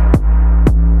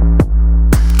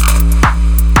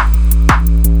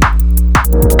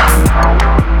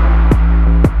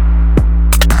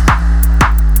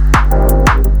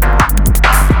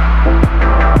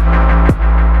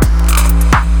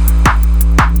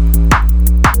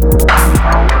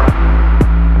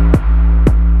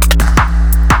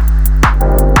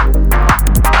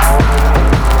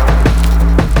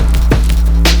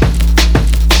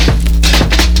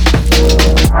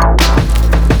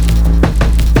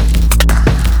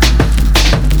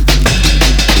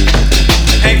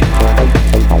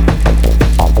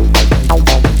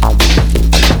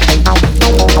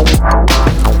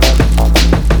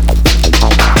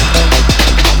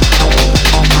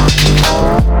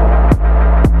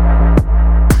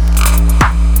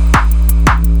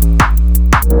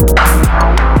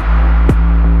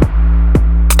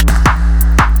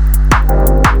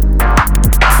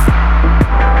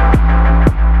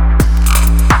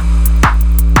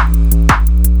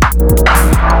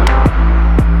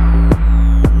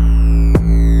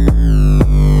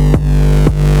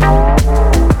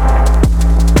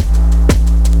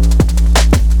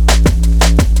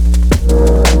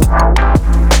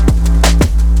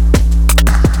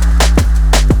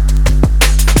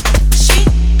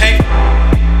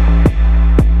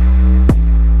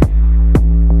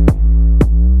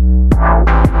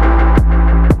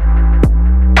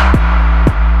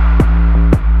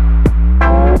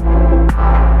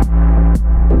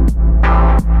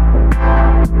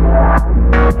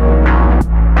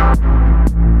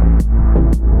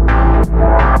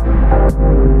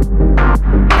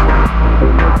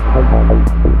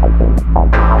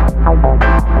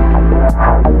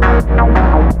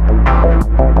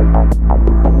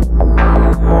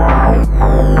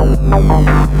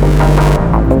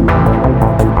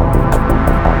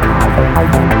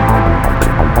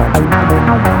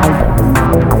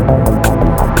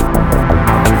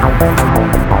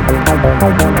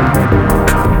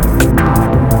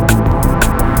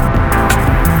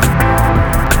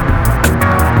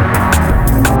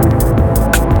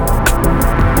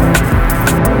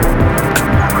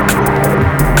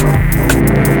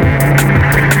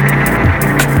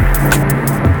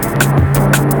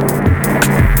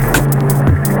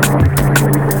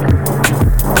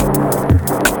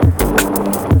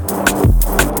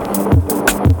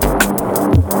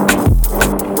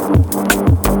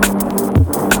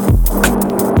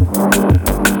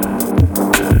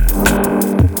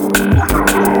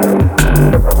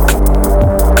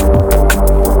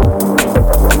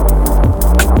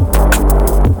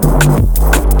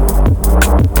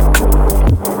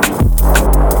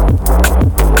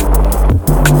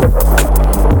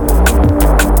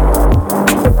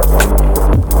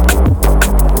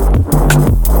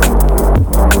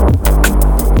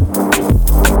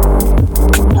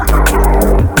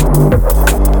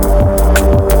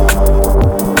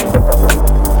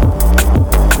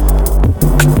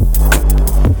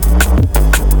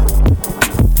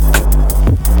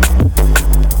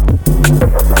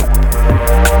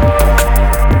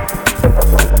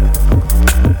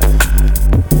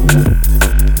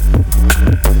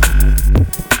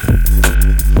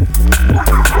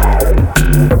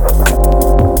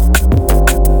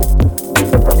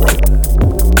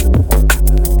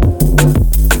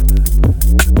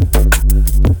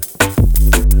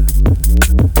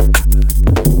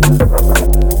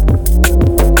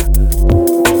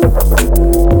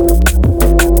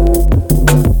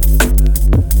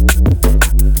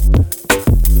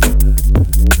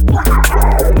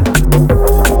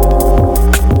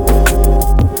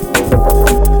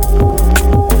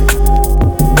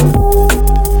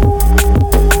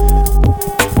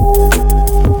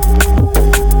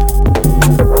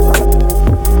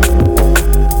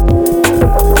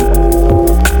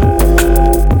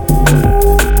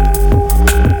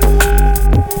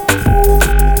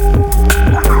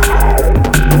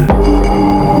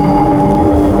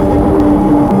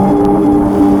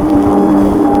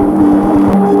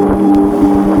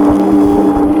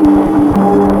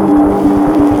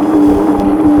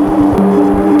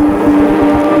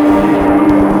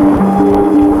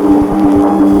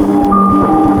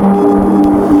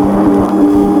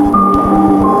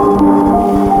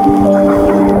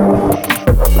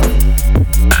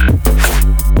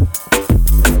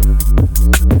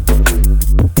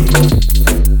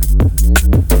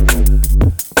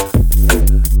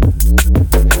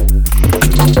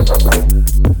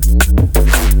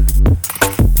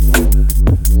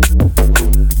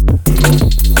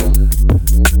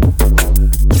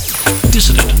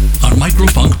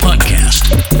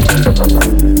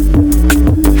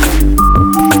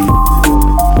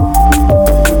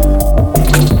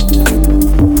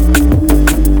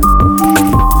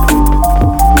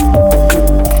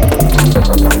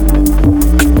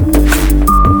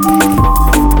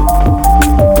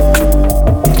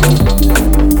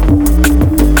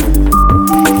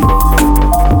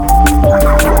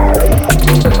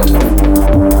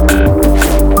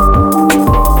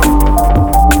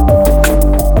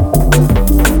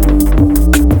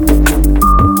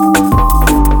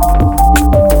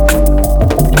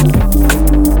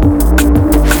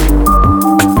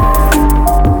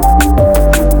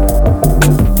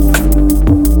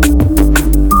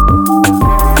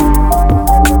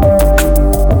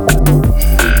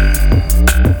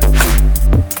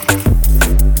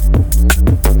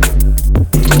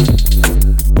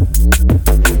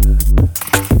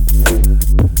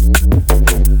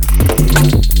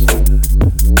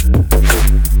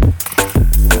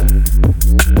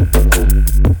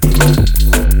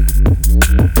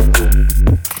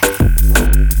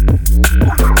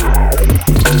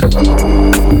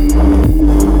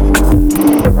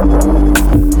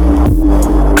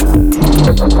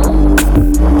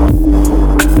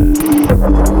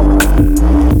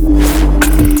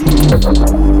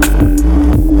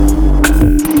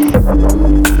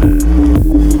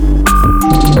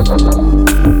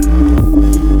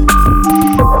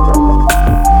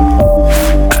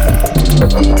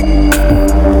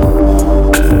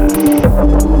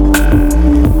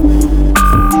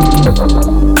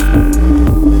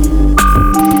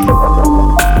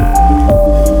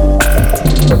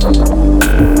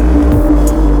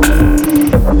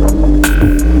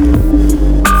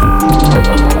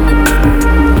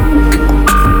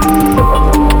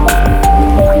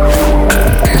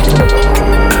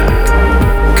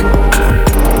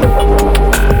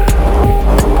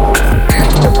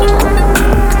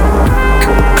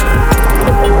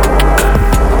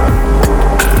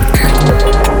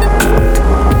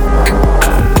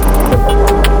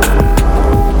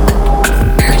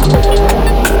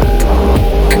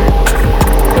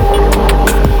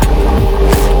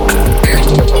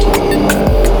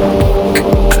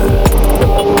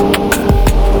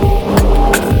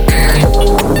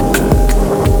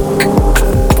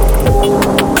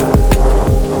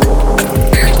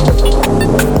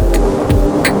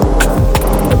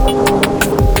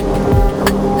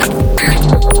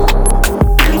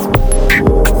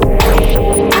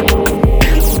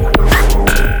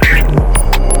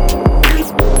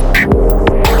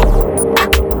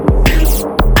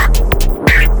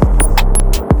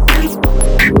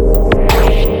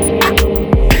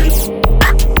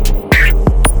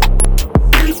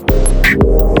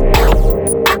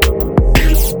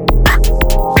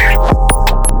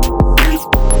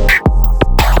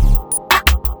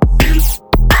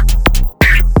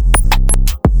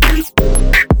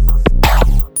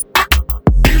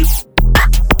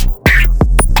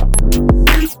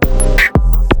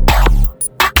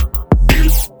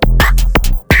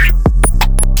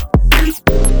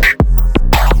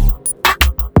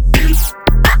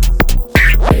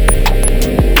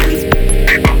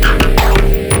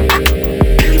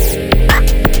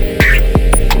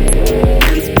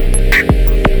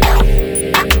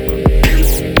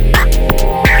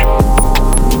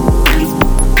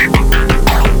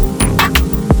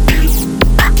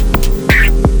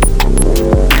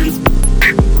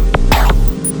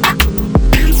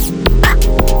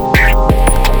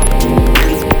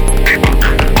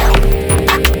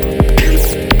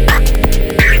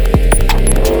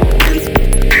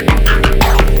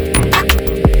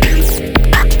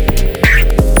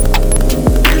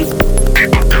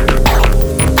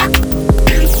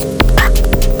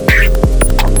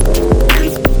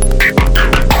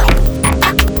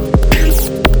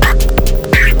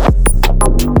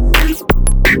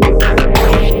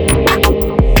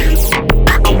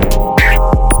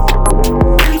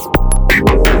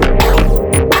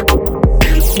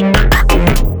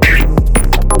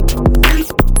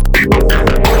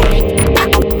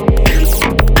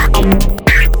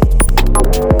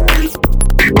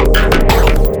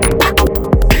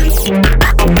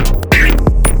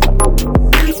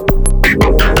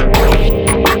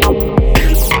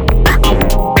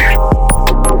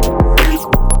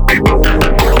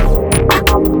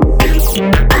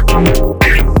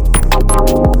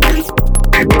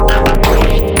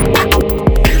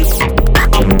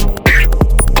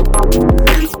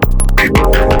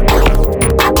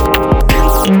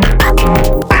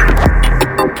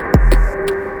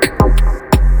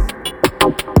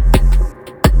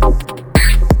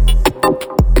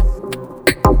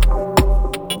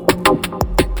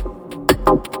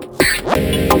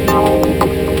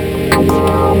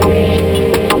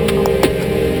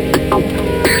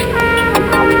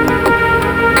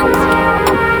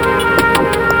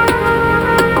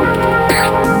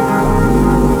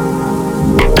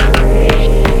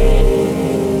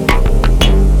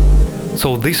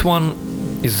 So this one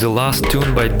is the last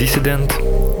tune by Dissident.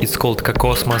 It's called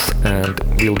Kakosmos and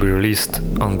will be released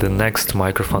on the next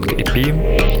Microfunk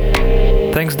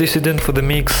EP. Thanks Dissident for the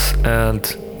mix, and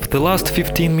for the last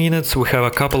 15 minutes we have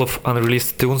a couple of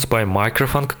unreleased tunes by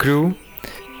Microfunk crew,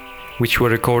 which were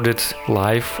recorded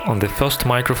live on the first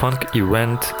Microfunk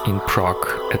event in Prague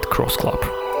at Cross Club.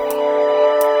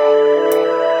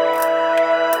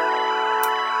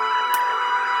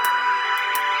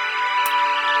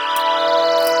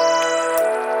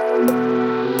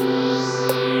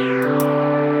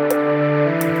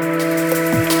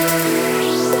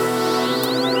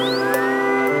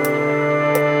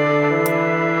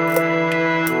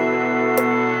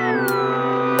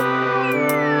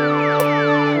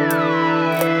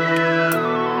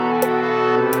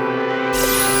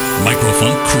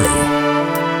 Microfunk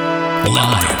Crew.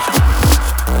 Live.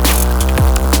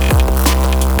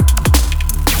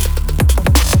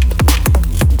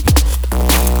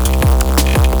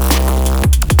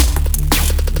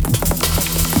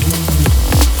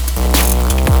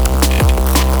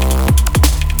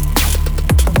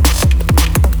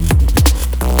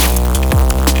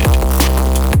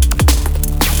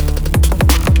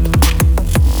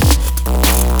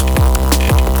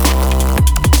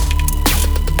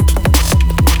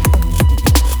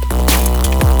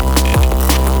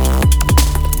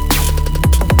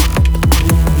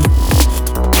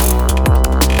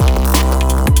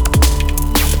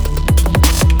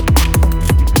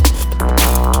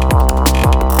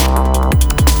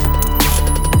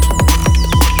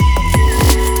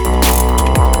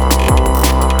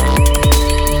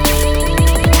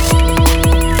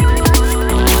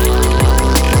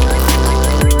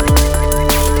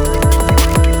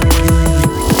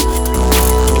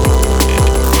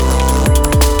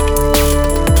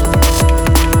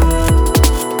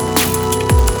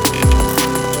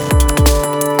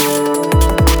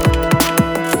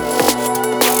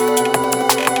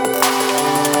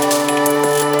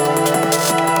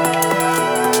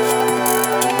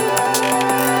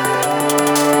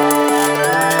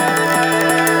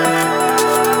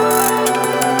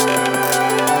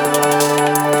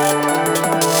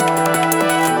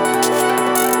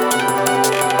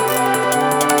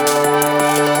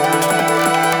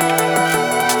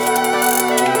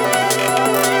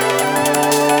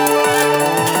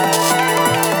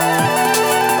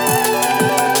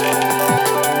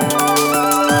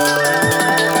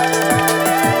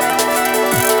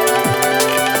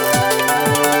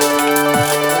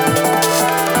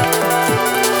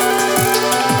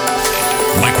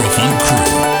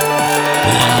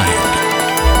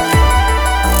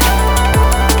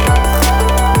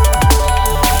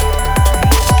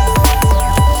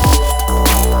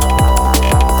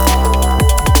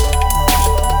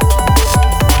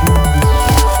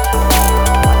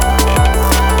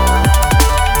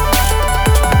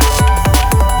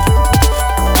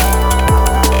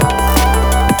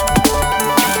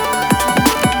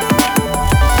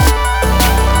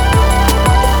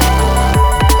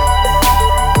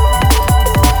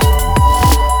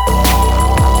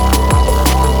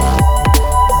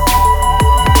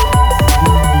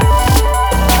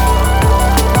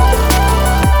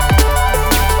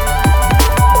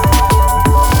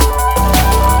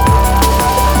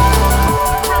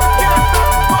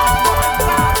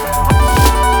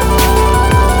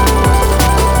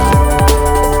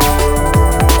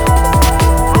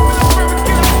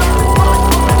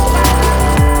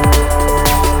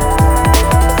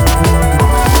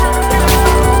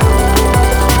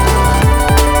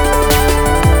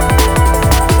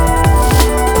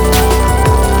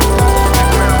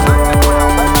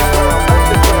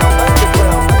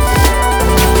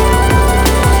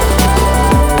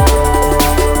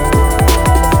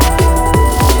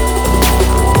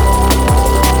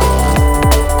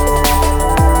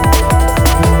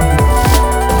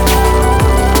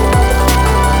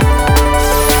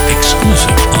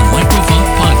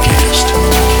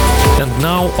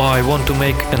 I want to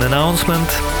make an announcement.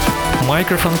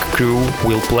 Microfunk Crew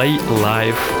will play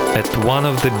live at one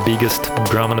of the biggest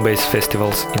drum and bass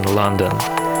festivals in London,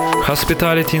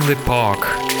 Hospitality in the Park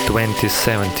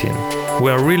 2017. We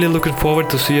are really looking forward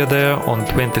to see you there on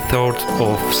 23rd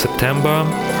of September.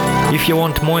 If you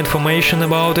want more information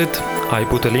about it, I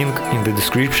put a link in the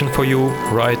description for you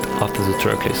right after the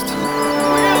tracklist.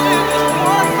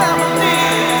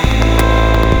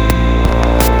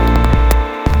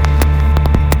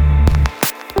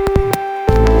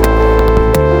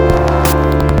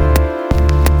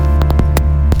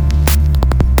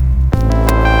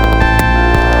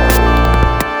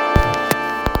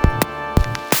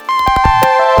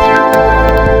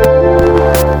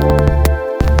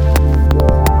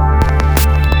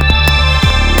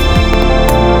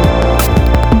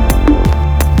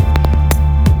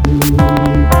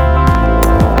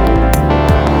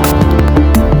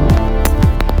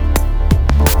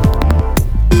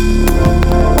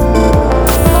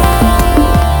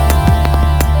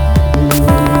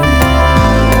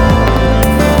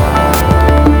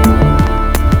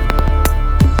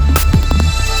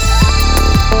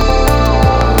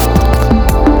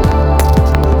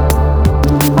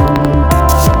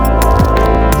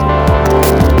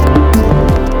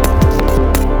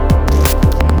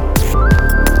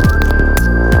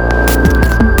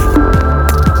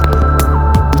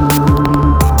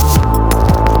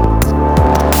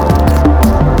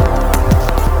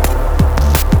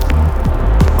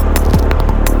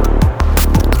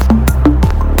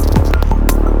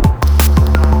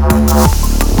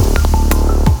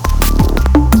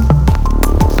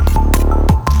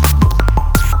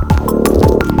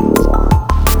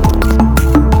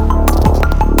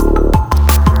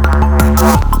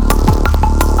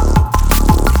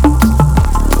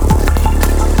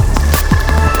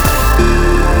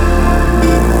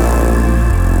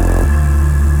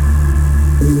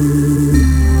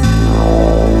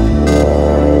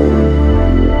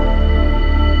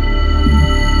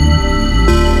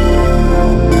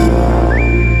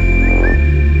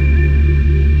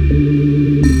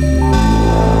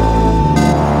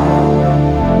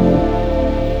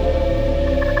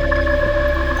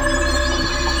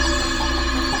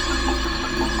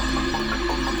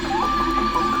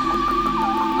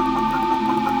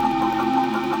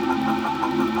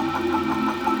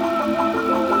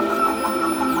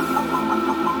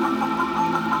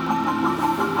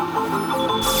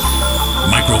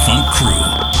 Microfunk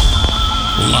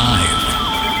Crew. Live.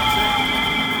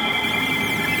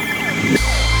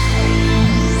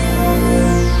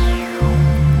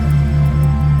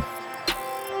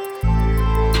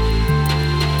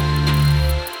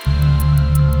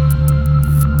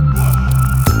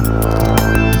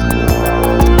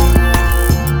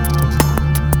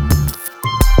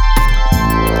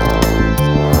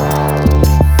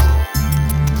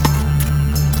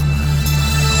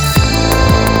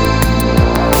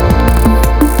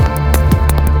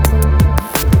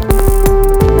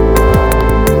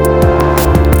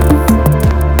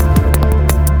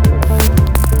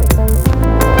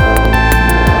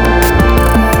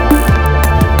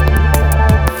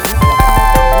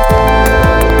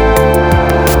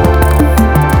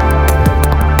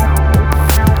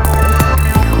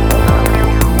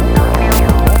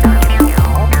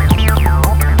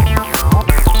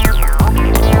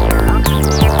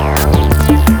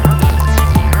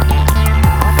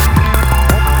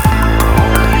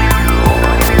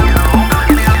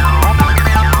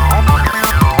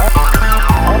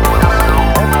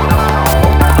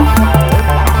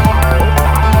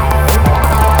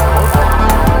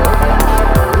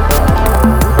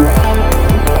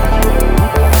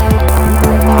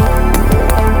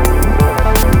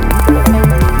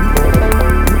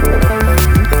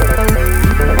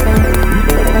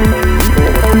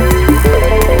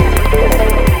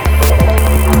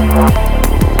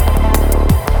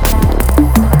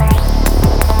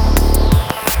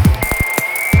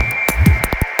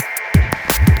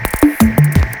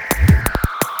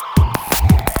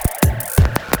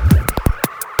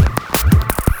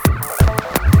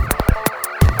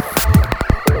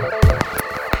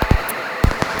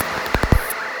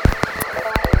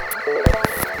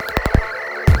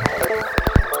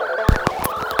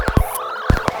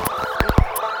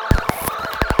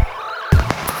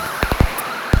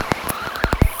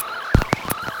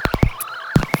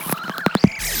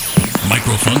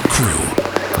 Microfunk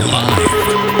Crew.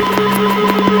 Live.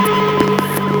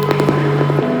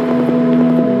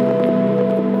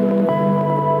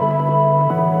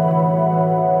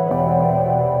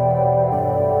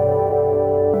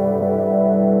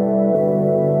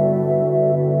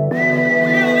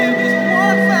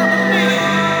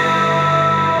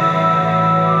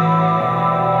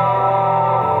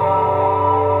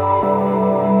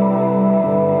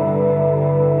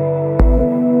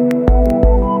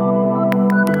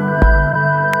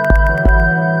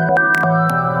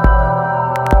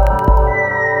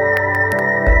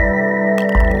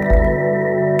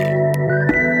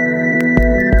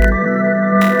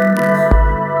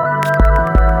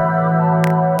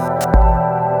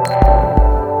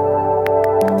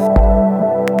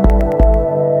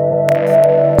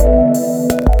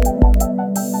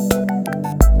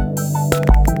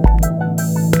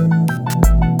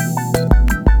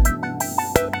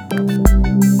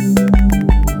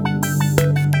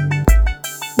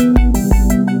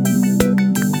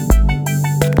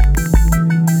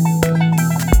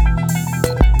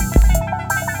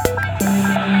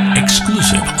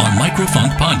 Exclusive on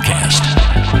Microfunk Podcast.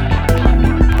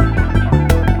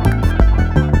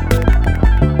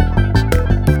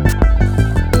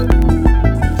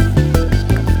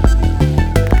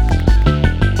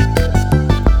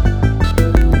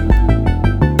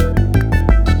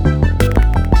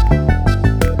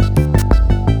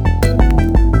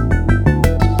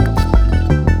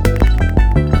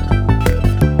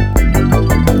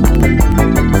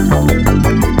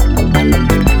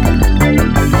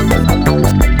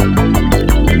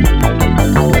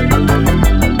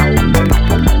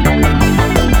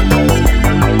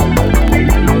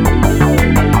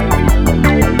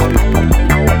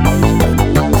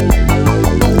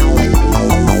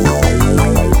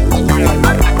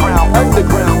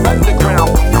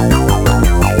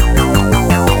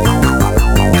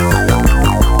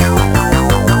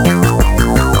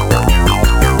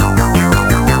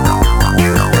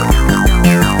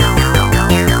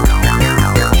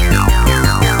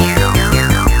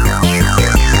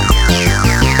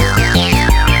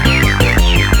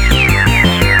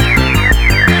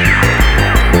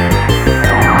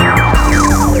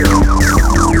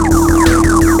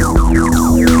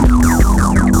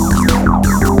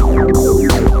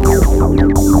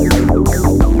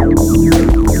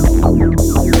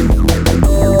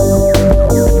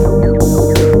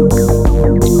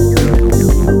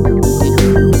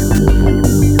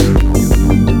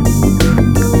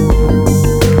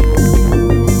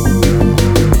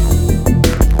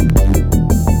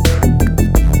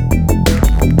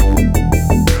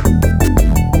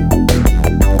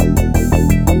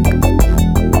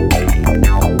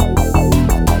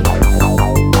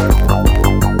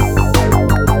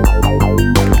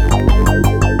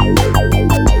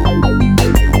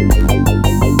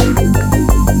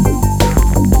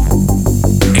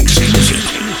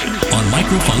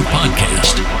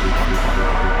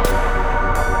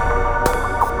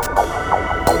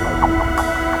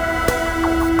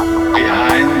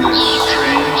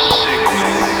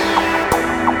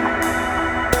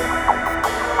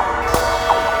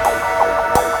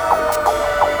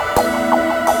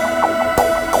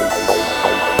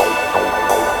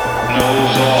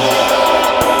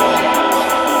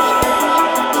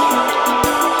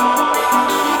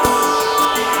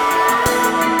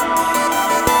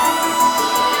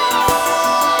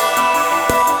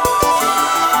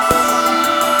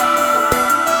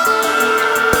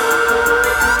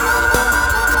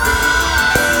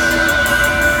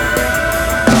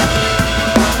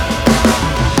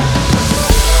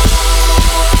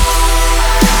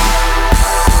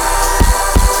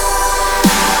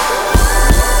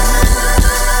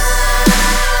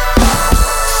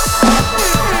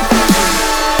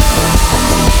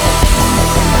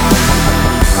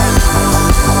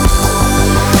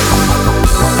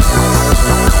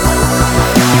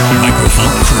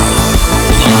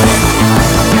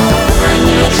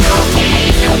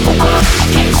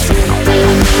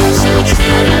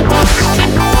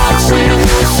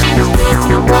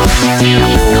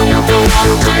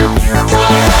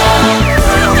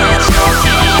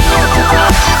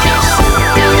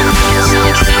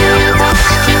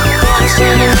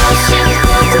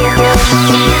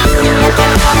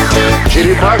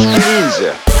 Черепашки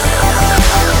ниндзя.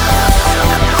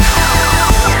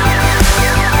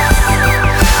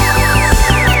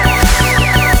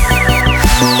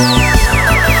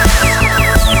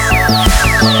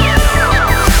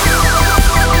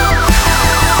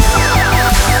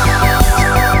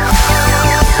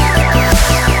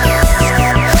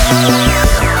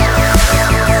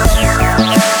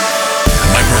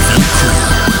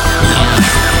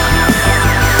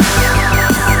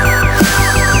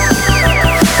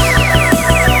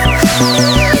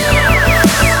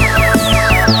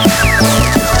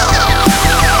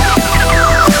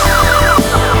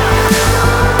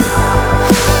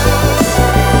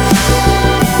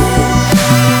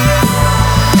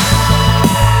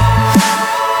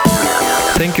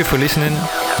 Thank you for listening.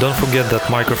 Don't forget that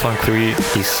Microfunk 3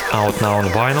 is out now on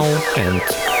vinyl and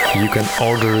you can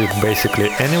order it basically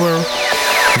anywhere.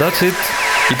 That's it.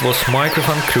 It was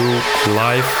Microfunk Crew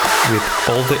live with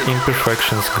all the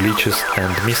imperfections, glitches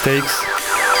and mistakes.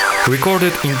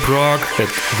 Recorded in Prague at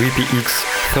VPX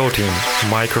 13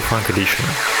 Microfunk Edition.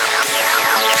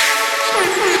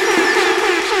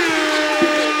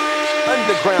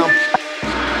 Underground.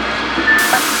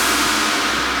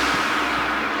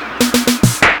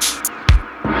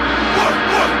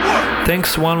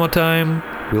 Thanks one more time.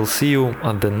 We'll see you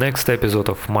on the next episode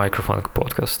of Microfunk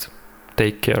Podcast.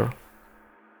 Take care.